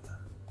is it?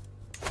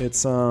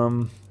 It's,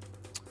 the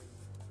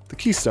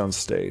Keystone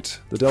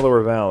State. The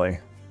Delaware Valley.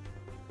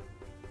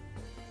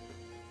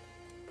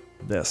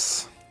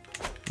 This.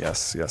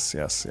 Yes, yes,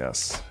 yes,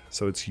 yes.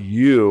 So it's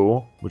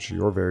you, which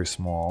you're very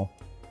small.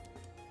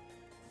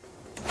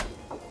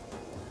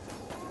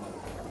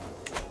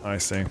 I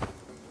see.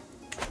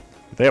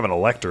 They have an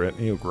electorate.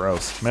 Ew,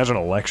 gross. Imagine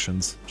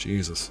elections.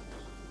 Jesus.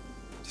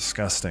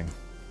 Disgusting.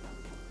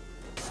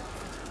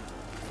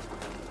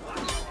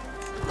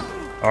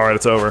 Alright,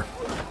 it's over.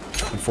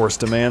 Enforce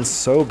demands,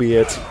 so be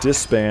it.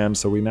 Disband.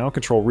 So we now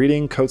control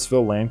Reading,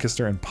 Coatesville,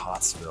 Lancaster, and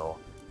Pottsville.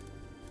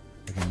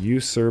 I can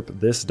usurp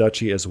this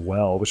duchy as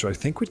well, which I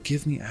think would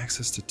give me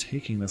access to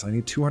taking this. I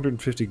need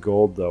 250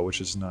 gold, though,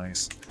 which is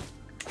nice.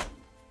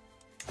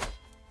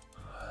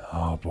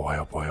 Oh boy,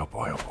 oh boy, oh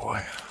boy, oh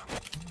boy.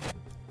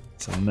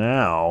 So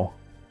now...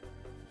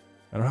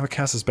 I don't have a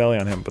Casus Belli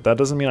on him, but that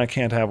doesn't mean I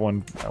can't have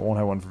one. I won't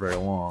have one for very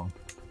long.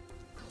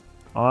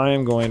 I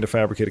am going to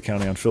fabricate a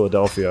county on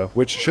Philadelphia,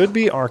 which should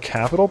be our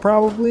capital,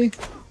 probably.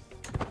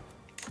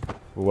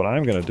 But what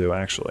I'm going to do,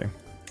 actually...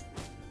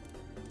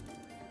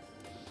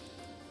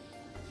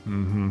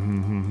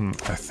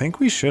 I think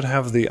we should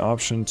have the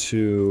option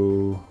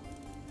to...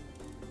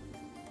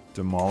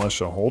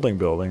 demolish a holding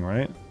building,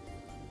 right?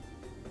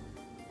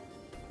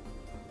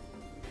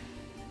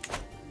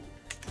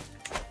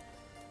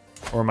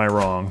 Or am I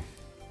wrong?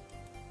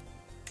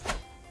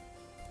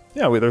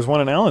 Yeah, wait, there's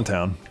one in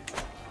Allentown.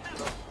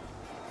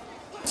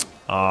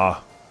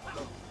 Ah.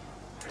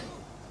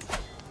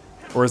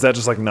 Or is that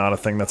just like not a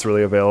thing that's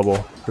really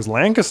available? Because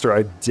Lancaster,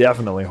 I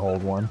definitely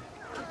hold one.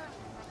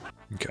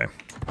 Okay.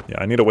 Yeah,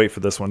 I need to wait for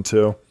this one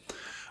too.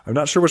 I'm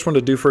not sure which one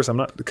to do first. I'm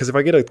not, because if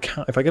I get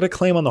a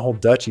claim on the whole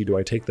duchy, do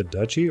I take the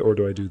duchy or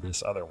do I do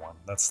this other one?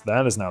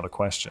 That is now the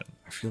question.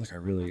 I feel like I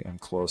really am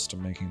close to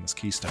making this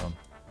Keystone.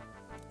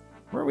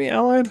 Were we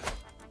allied?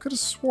 Could have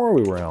swore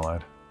we were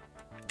allied.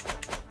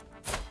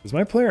 Is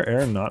my player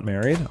Aaron not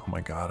married? Oh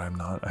my god, I'm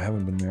not. I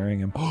haven't been marrying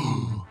him.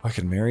 I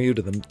can marry you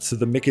to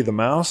the Mickey the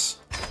Mouse?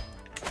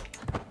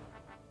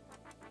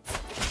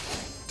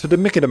 To the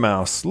Mickey the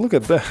Mouse. Look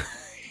at that.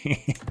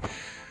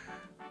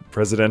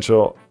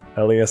 Presidential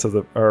Elias of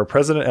the, or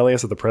President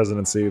Elias of the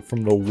Presidency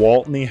from the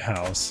Waltney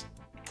House.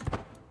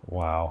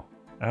 Wow.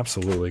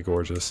 Absolutely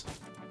gorgeous.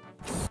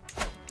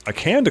 I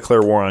can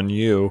declare war on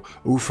you.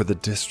 Ooh, for the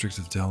District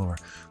of Delaware.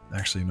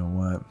 Actually, you know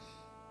what?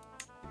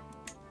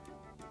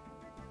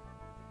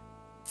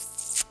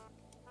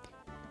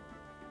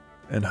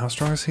 And how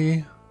strong is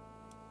he?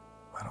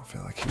 I don't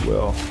feel like he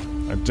will.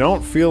 I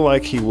don't feel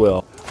like he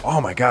will. Oh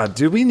my god,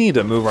 do we need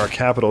to move our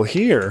capital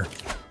here?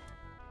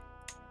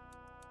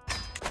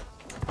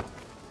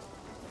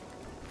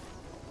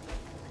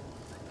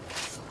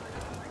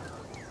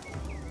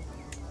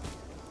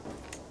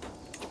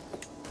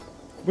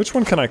 Which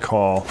one can I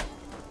call?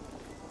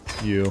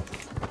 You.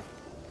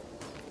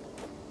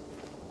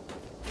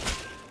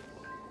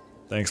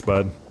 Thanks,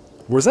 bud.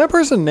 Was that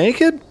person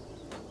naked?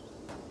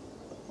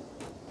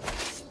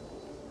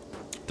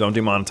 Don't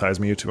demonetize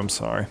me, YouTube. I'm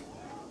sorry.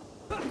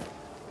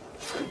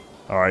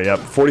 Alright, yep.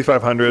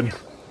 4,500.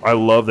 I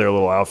love their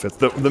little outfits.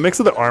 The mix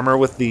of the armor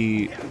with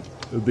the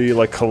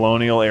like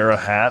colonial era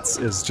hats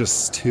is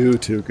just too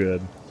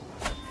good.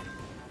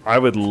 I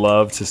would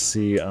love to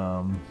see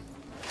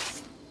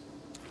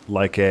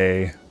like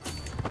a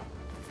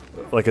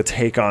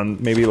take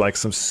on maybe like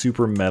some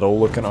super metal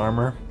looking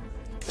armor.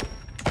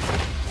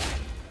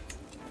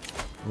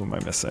 Who am I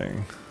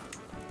missing?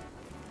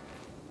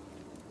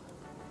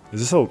 Is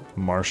this a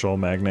martial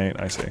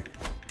magnate? I see.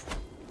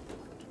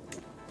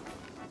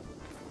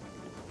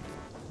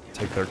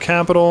 Take their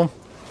capital.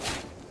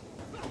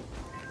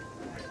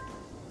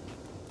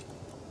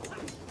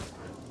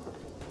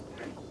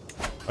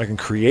 I can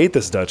create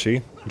this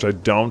duchy, which I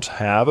don't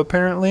have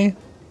apparently.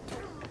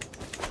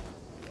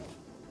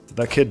 Did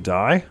that kid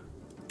die?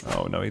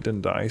 Oh no, he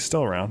didn't die. He's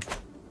still around.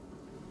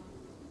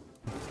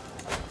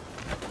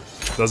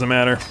 Doesn't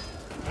matter.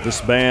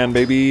 Disband,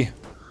 baby.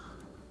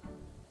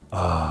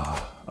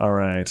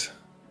 Alright.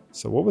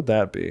 So what would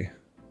that be?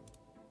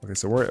 Okay,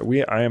 so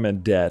I am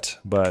in debt,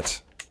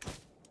 but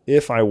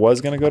if I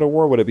was gonna go to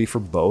war, would it be for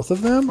both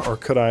of them? Or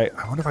could I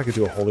wonder if I could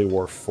do a holy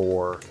war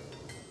for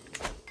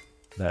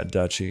that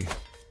duchy.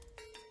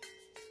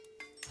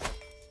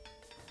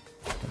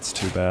 That's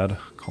too bad.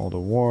 Call to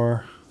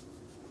war.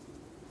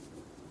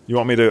 You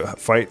want me to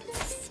fight?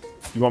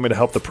 You want me to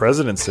help the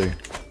presidency?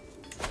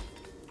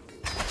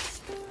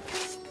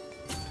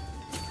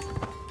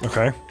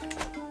 Okay.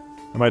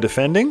 Am I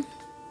defending?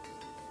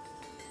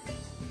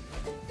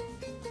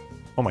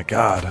 Oh my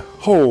god.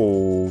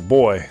 Oh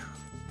boy.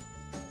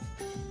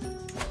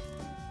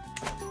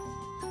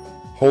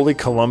 Holy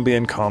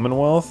Columbian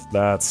Commonwealth?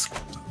 That's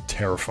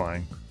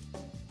terrifying.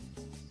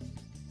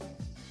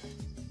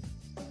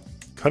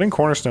 Cutting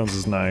cornerstones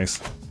is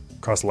nice.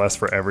 Costs less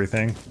for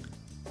everything.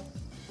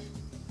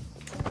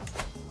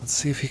 Let's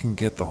see if he can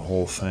get the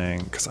whole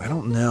thing, because I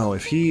don't know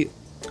if he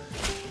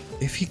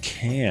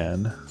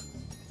can.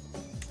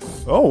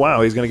 Oh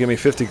wow, he's gonna give me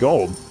 50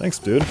 gold. Thanks,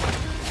 dude.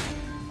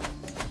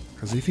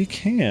 Because if he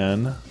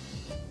can...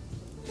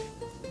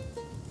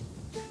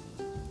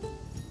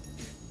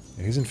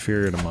 Yeah, he's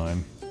inferior to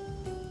mine.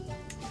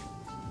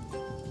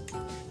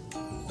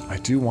 I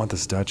do want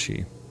this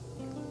duchy.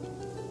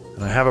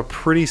 And I have a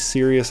pretty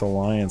serious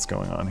alliance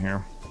going on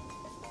here.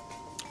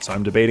 So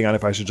I'm debating on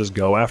if I should just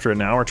go after it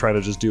now or try to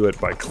just do it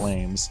by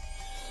claims.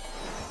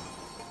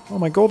 Oh,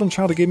 my golden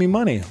child gave me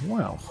money.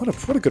 Wow,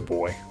 what a good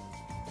boy.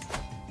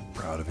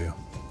 Proud of you.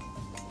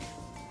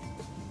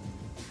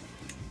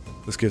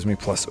 This gives me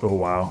plus... Oh,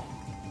 wow.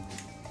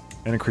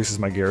 And increases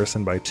my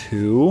garrison by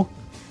 2.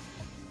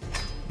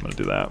 I'm gonna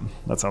do that.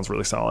 That sounds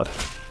really solid.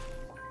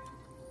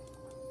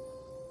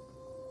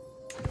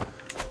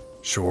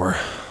 Sure.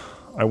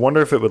 I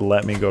wonder if it would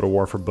let me go to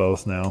war for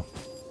both now.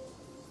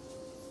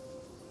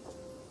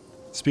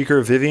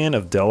 Speaker Vivian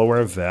of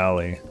Delaware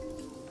Valley.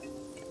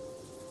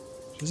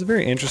 She has a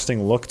very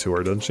interesting look to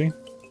her, doesn't she?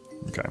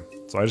 Okay.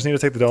 So I just need to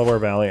take the Delaware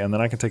Valley, and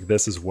then I can take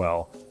this as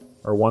well.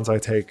 Or once I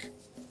take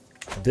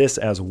this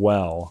as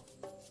well,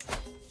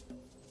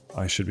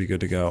 I should be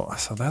good to go.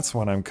 So that's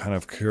what I'm kind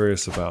of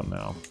curious about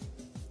now.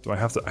 Do I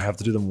have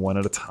to do them one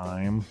at a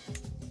time?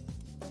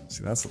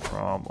 See, that's the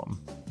problem.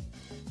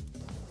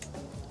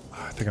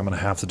 I think I'm gonna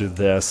have to do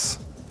this.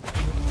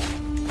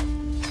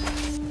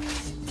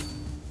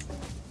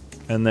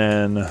 And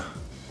then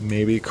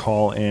maybe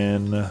call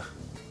in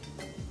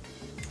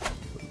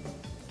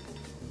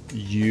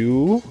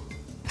you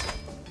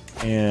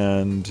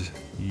and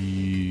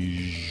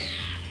you?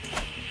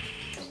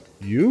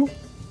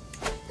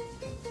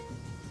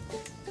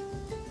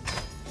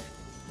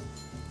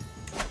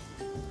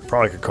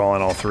 Probably could call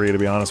in all three, to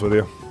be honest with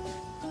you.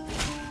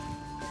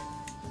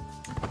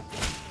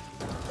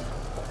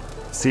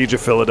 Siege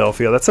of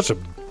Philadelphia. That's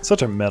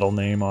such a metal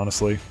name,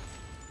 honestly.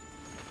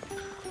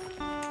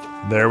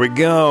 There we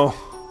go.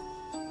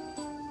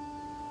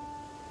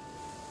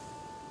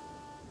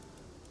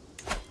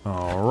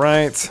 All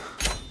right.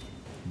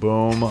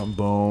 Boom,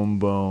 boom,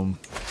 boom.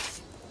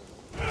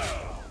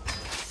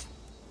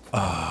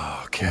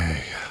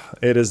 Okay.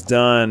 It is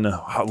done.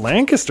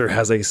 Lancaster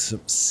has a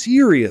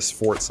serious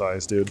fort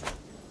size, dude.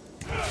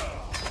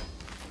 Alright,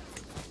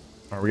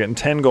 we're getting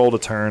 10 gold a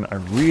turn. I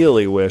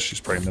really wish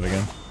she's pregnant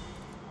again.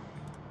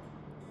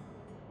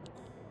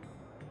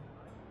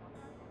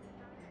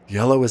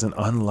 Yellow is an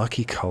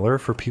unlucky color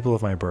for people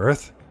of my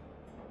birth?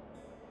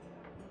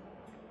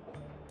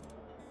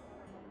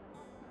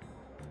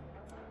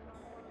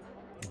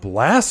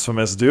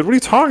 Blasphemous, dude. What are you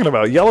talking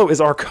about? Yellow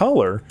is our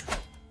color.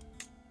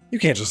 You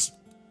can't just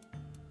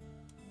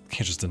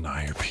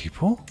deny your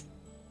people.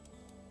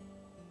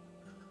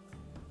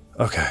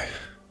 Okay.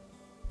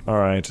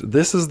 Alright.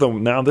 This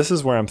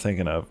is where I'm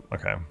thinking of.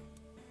 Okay.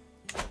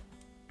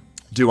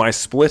 Do I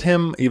split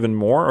him even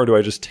more, or do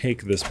I just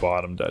take this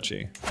bottom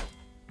duchy?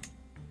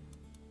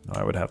 No,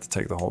 I would have to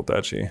take the whole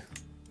duchy.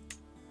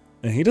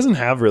 And he doesn't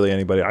have really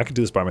anybody. I could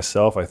do this by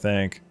myself, I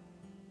think.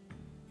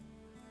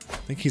 I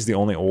think he's the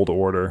only old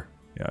order.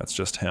 Yeah, it's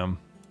just him.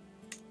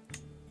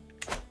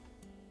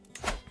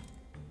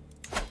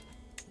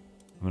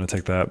 I'm gonna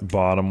take that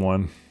bottom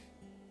one.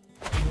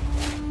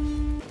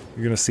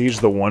 You're gonna siege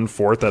the one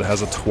fort that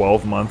has a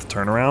 12-month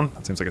turnaround?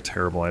 That seems like a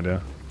terrible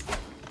idea.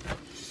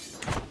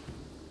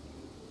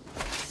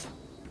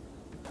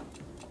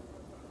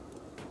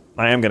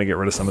 I am gonna get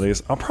rid of some of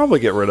these. I'll probably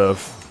get rid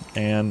of...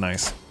 And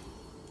nice.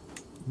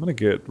 I'm gonna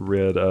get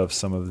rid of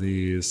some of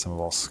these, some of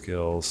all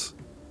skills.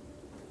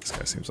 This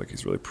guy seems like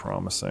he's really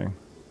promising.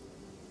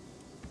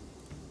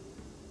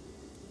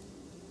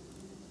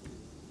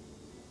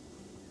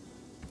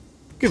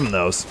 Give him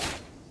those.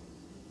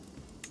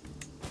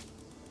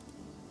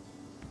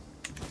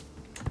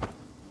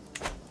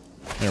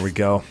 There we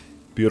go.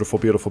 Beautiful,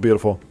 beautiful,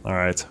 beautiful.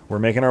 Alright, we're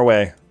making our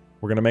way.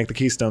 We're gonna make the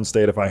Keystone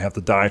State if I have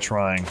to die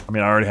trying. I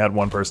mean, I already had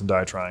one person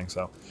die trying,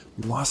 so...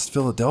 We lost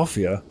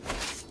Philadelphia.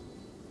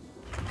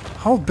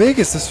 How big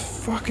is this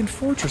fucking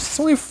fortress? It's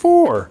only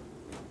 4!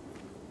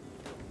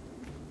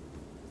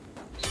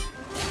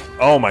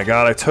 Oh my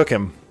god, I took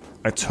him.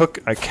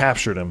 I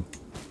captured him.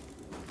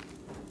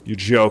 You're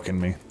joking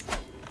me.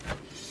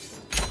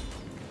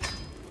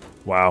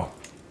 Wow.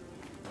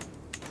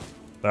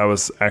 That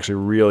was actually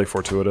really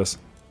fortuitous.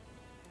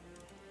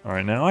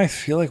 Alright, now I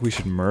feel like we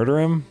should murder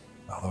him.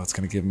 Although it's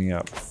going to give me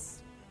a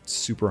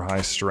super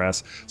high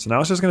stress. So now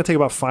it's just going to take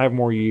about 5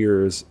 more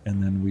years,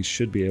 and then we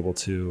should be able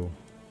to...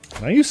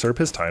 Can I usurp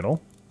his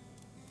title?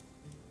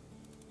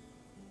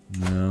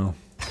 No.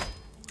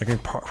 I can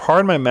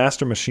pardon my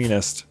master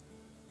machinist.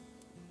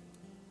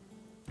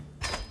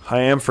 I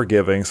am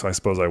forgiving, so I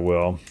suppose I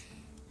will.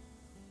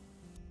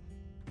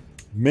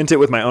 Mint it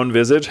with my own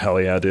visage?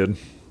 Hell yeah, dude.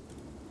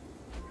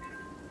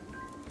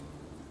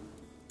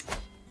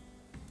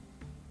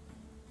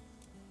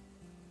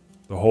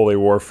 The Holy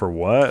War for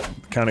what?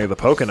 County of the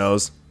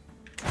Poconos.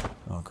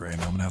 Oh great,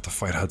 now I'm gonna have to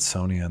fight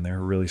Hudsonia and they're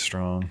really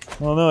strong.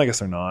 Well no, I guess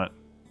they're not.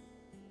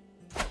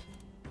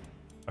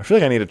 I feel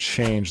like I need to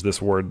change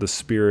this word, the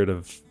spirit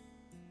of...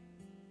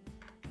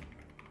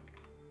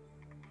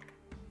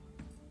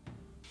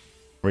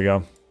 Here we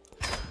go.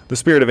 The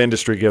spirit of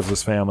industry gives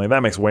this family.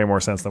 That makes way more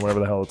sense than whatever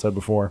the hell it said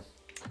before.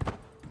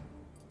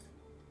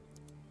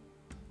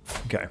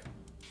 Okay.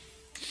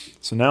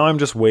 So now I'm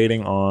just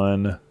waiting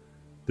on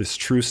this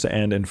truce to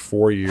end in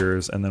 4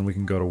 years, and then we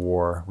can go to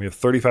war. We have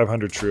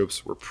 3,500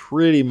 troops. We're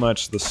pretty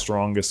much the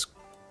strongest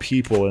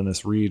people in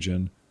this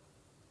region.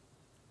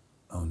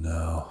 Oh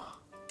no.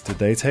 Did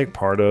they take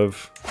part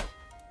of...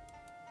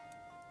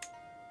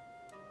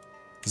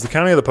 Is the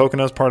County of the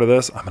Poconos part of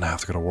this? I'm gonna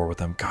have to go to war with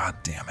them. God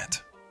damn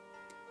it.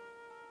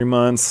 3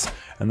 months,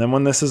 and then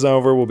when this is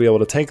over, we'll be able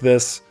to take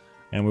this,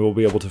 and we will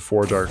be able to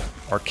forge our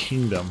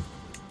kingdom.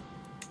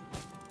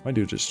 My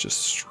dude is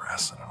just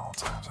stressing at all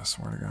times, I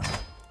swear to God.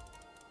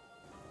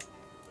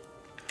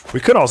 We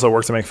could also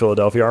work to make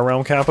Philadelphia our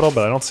realm capital,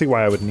 but I don't see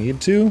why I would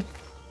need to.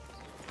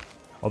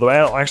 Although,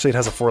 actually, it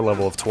has a fort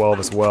level of 12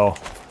 as well.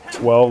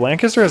 12.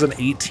 Lancaster has an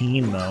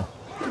 18, though.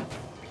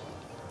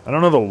 I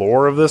don't know the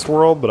lore of this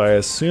world, but I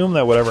assume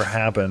that whatever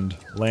happened,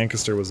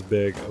 Lancaster was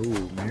big.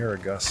 Ooh, Mayor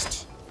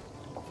August.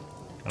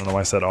 I don't know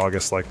why I said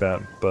August like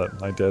that,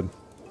 but I did.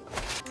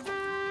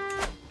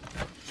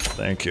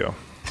 Thank you.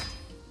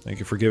 Thank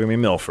you for giving me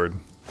Milford.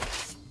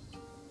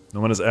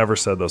 No one has ever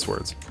said those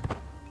words.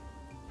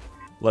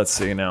 Let's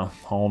see now.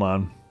 Hold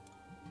on.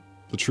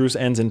 The truce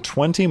ends in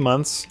 20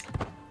 months.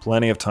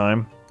 Plenty of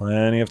time.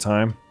 Plenty of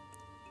time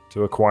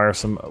to acquire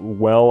some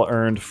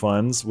well-earned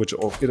funds, which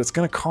it's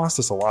going to cost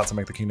us a lot to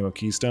make the Kingdom of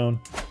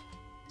Keystone.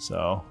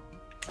 So,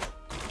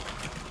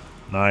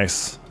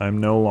 Nice. I'm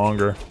no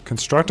longer.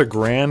 Construct a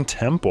grand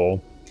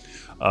temple.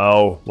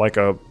 Oh, like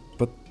a...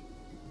 But...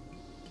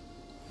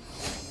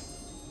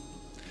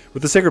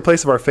 With the sacred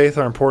place of our faith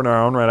are important in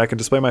our own right, I can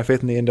display my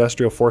faith in the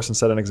industrial force and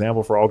set an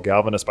example for all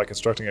Galvanists by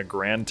constructing a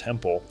grand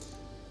temple.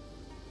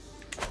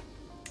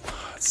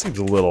 It seems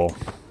a little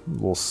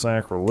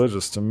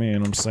sacrilegious to me, you know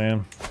what I'm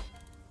saying?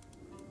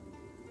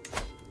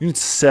 You need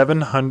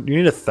 700... You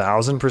need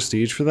 1,000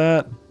 prestige for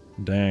that?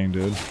 Dang,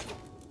 dude.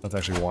 That's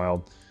actually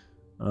wild.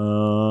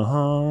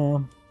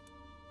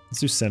 Let's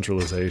do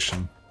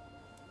centralization.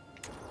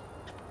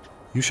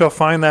 You shall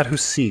find that who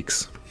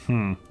seeks. I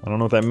don't know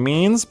what that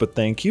means, but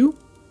thank you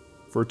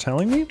for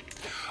telling me.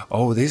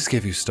 Oh, these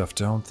give you stuff,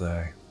 don't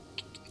they?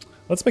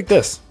 Let's make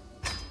this.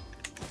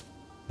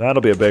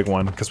 That'll be a big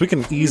one, because we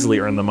can easily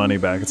earn the money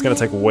back. It's going to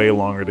take way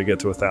longer to get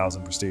to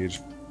 1,000 prestige.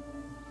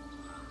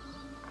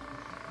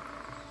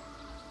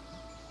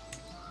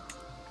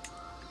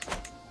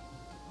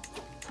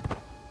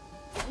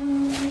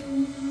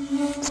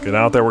 Let's get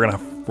out there. We're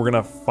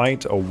gonna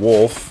fight a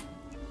wolf.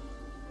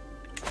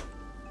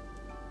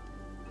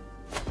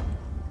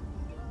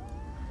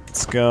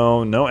 Let's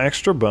go. No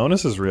extra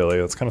bonuses, really.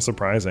 That's kind of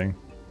surprising.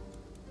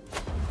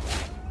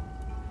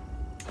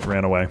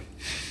 Ran away.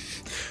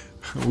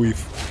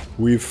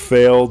 We've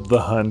failed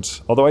the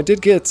hunt. Although I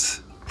did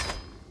get...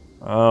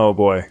 Oh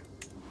boy.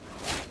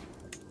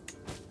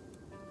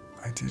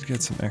 I did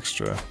get some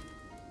extra.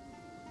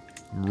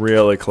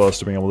 Really close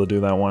to being able to do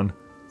that one.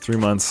 3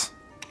 months.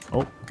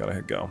 Oh, gotta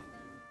hit go.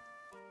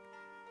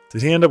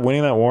 Did he end up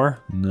winning that war?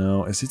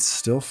 No. Is he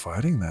still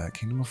fighting that?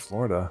 Kingdom of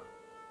Florida.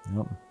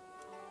 Yep.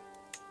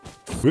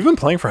 We've been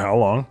playing for how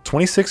long?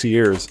 26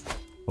 years.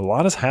 A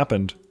lot has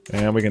happened.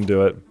 And we can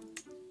do it.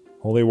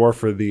 Holy War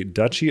for the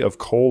Duchy of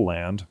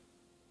Coalland.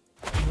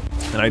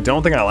 And I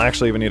don't think I'll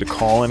actually even need to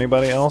call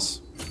anybody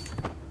else.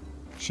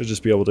 Should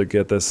just be able to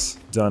get this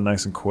done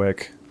nice and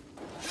quick.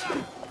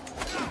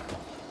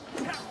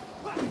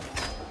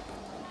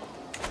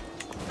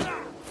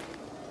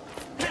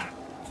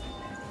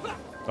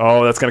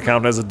 Oh, that's going to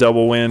count as a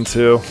double win,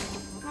 too.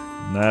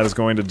 And that is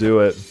going to do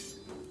it.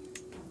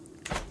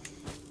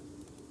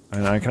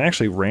 And I can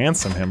actually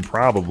ransom him,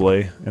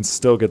 probably, and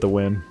still get the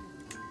win.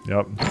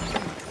 Yep.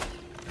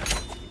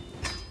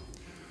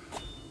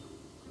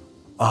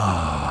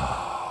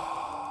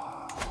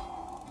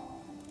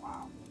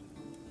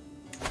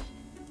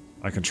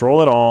 I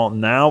control it all.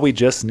 Now we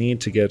just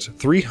need to get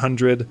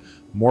 300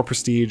 more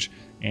prestige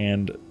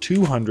and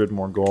 200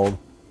 more gold,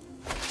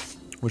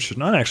 which should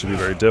not actually be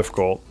very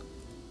difficult.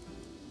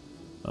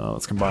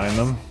 Let's combine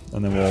them,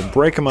 and then we'll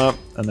break them up,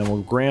 and then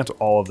we'll grant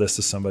all of this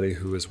to somebody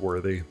who is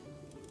worthy.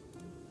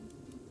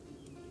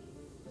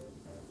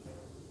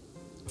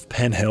 Of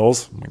Penn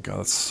Hills? Oh my god,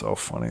 that's so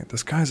funny.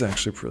 This guy's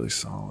actually pretty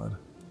solid.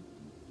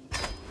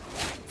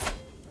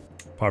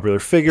 Popular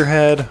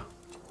figurehead.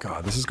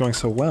 God, this is going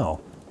so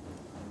well.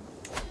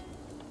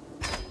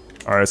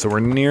 Alright, so we're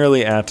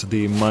nearly at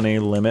the money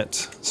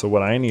limit. So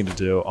what I need to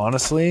do,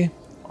 honestly, I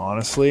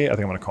think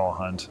I'm going to call a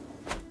hunt.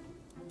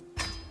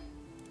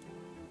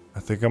 I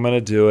think I'm going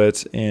to do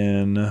it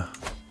in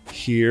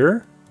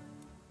here.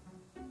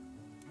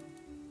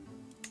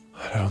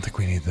 I don't think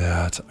we need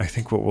that. I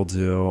think what we'll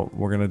do,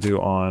 we're going to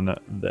do on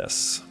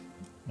this.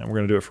 And we're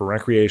going to do it for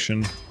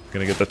recreation.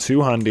 Going to get the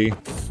 200.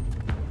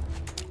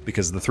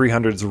 Because the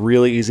 300 is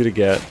really easy to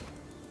get.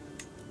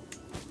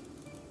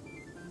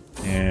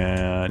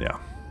 And yeah.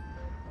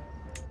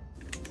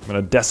 I'm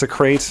going to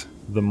desecrate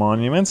the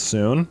monuments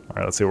soon.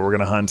 Alright, let's see what we're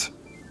going to hunt.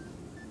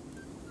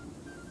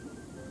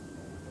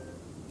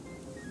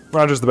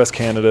 Roger's the best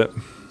candidate.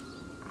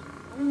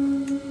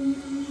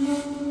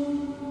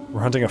 We're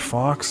hunting a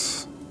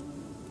fox.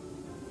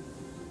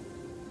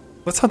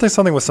 Let's hunt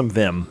something with some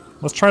vim.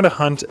 Let's try to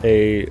hunt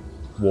a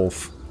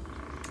wolf.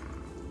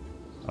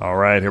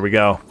 Alright, here we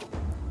go.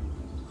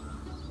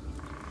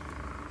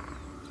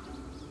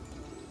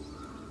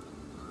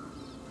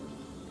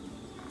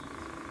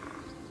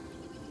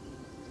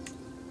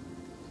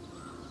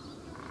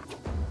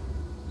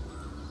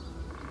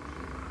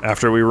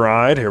 After we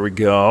ride, here we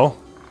go.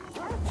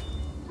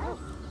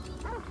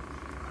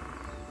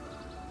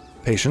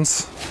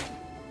 Patience.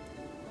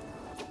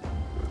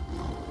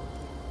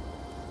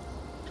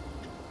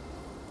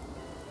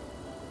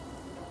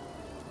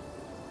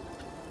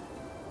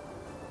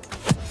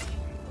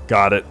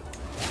 Got it.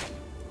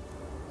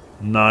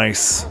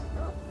 Nice.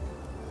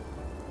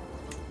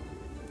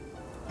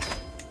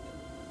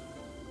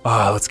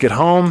 Let's get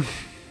home.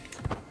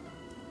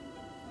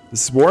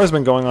 This war has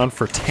been going on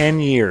for 10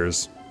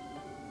 years,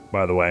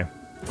 by the way.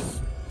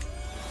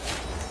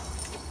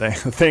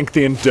 Thank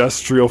the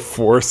industrial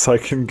force I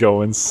can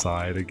go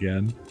inside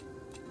again.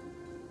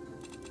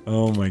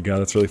 Oh my god,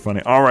 that's really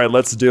funny. Alright,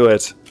 let's do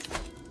it.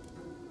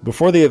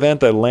 Before the event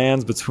that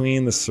lands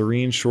between the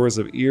serene shores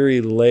of Erie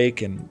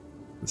Lake and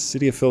the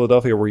city of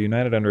Philadelphia, we're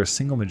united under a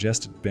single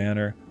majestic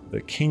banner.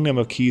 The kingdom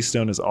of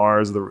Keystone is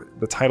ours.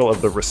 The title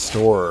of the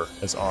Restorer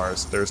is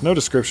ours. There's no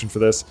description for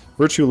this.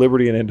 Virtue,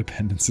 liberty, and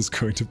independence is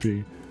going to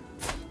be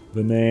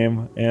the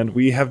name, and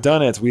we have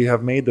done it. We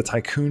have made the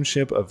Tycoon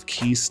ship of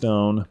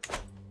Keystone,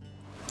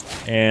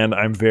 and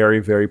I'm very,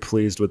 very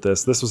pleased with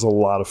this. This was a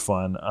lot of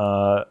fun.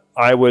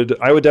 I would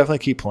definitely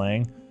keep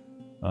playing.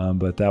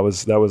 But that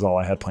was all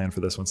I had planned for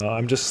this one. So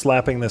I'm just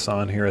slapping this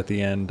on here at the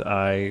end.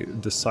 I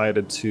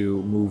decided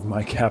to move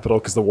my capital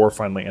because the war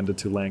finally ended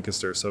to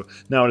Lancaster. So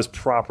now it is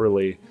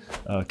properly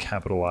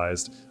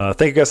capitalized.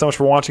 Thank you guys so much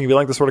for watching. If you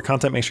like this sort of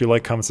content, make sure you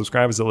like, comment,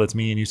 subscribe, as it lets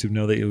me and YouTube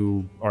know that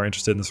you are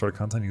interested in this sort of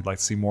content. You'd like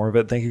to see more of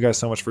it. Thank you guys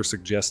so much for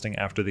suggesting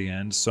after the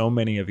end. So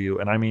many of you,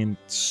 and I mean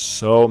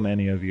so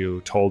many of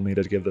you, told me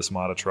to give this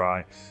mod a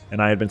try.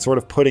 And I had been sort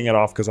of putting it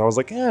off because I was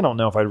like, I don't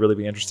know if I'd really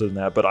be interested in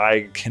that. But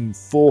I can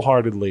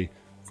wholeheartedly,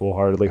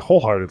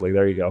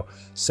 there you go,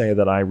 say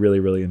that I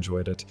really, really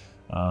enjoyed it.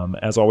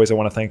 As always, I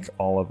want to thank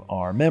all of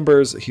our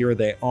members. Here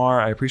they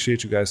are. I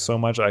appreciate you guys so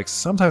much. I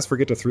sometimes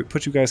forget to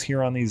put you guys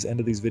here on these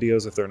end of these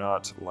videos if they're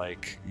not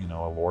like, you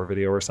know, a lore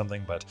video or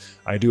something, but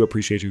I do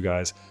appreciate you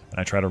guys, and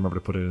I try to remember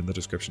to put it in the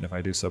description if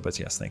I do so. But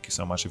yes, thank you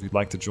so much. If you'd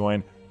like to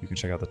join, you can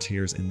check out the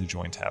tiers in the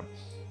Join tab.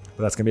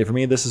 But that's going to be it for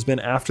me. This has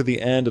been After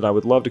the End, and I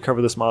would love to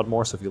cover this mod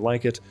more, so if you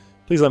like it,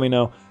 please let me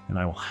know, and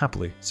I will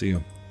happily see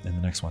you in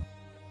the next one.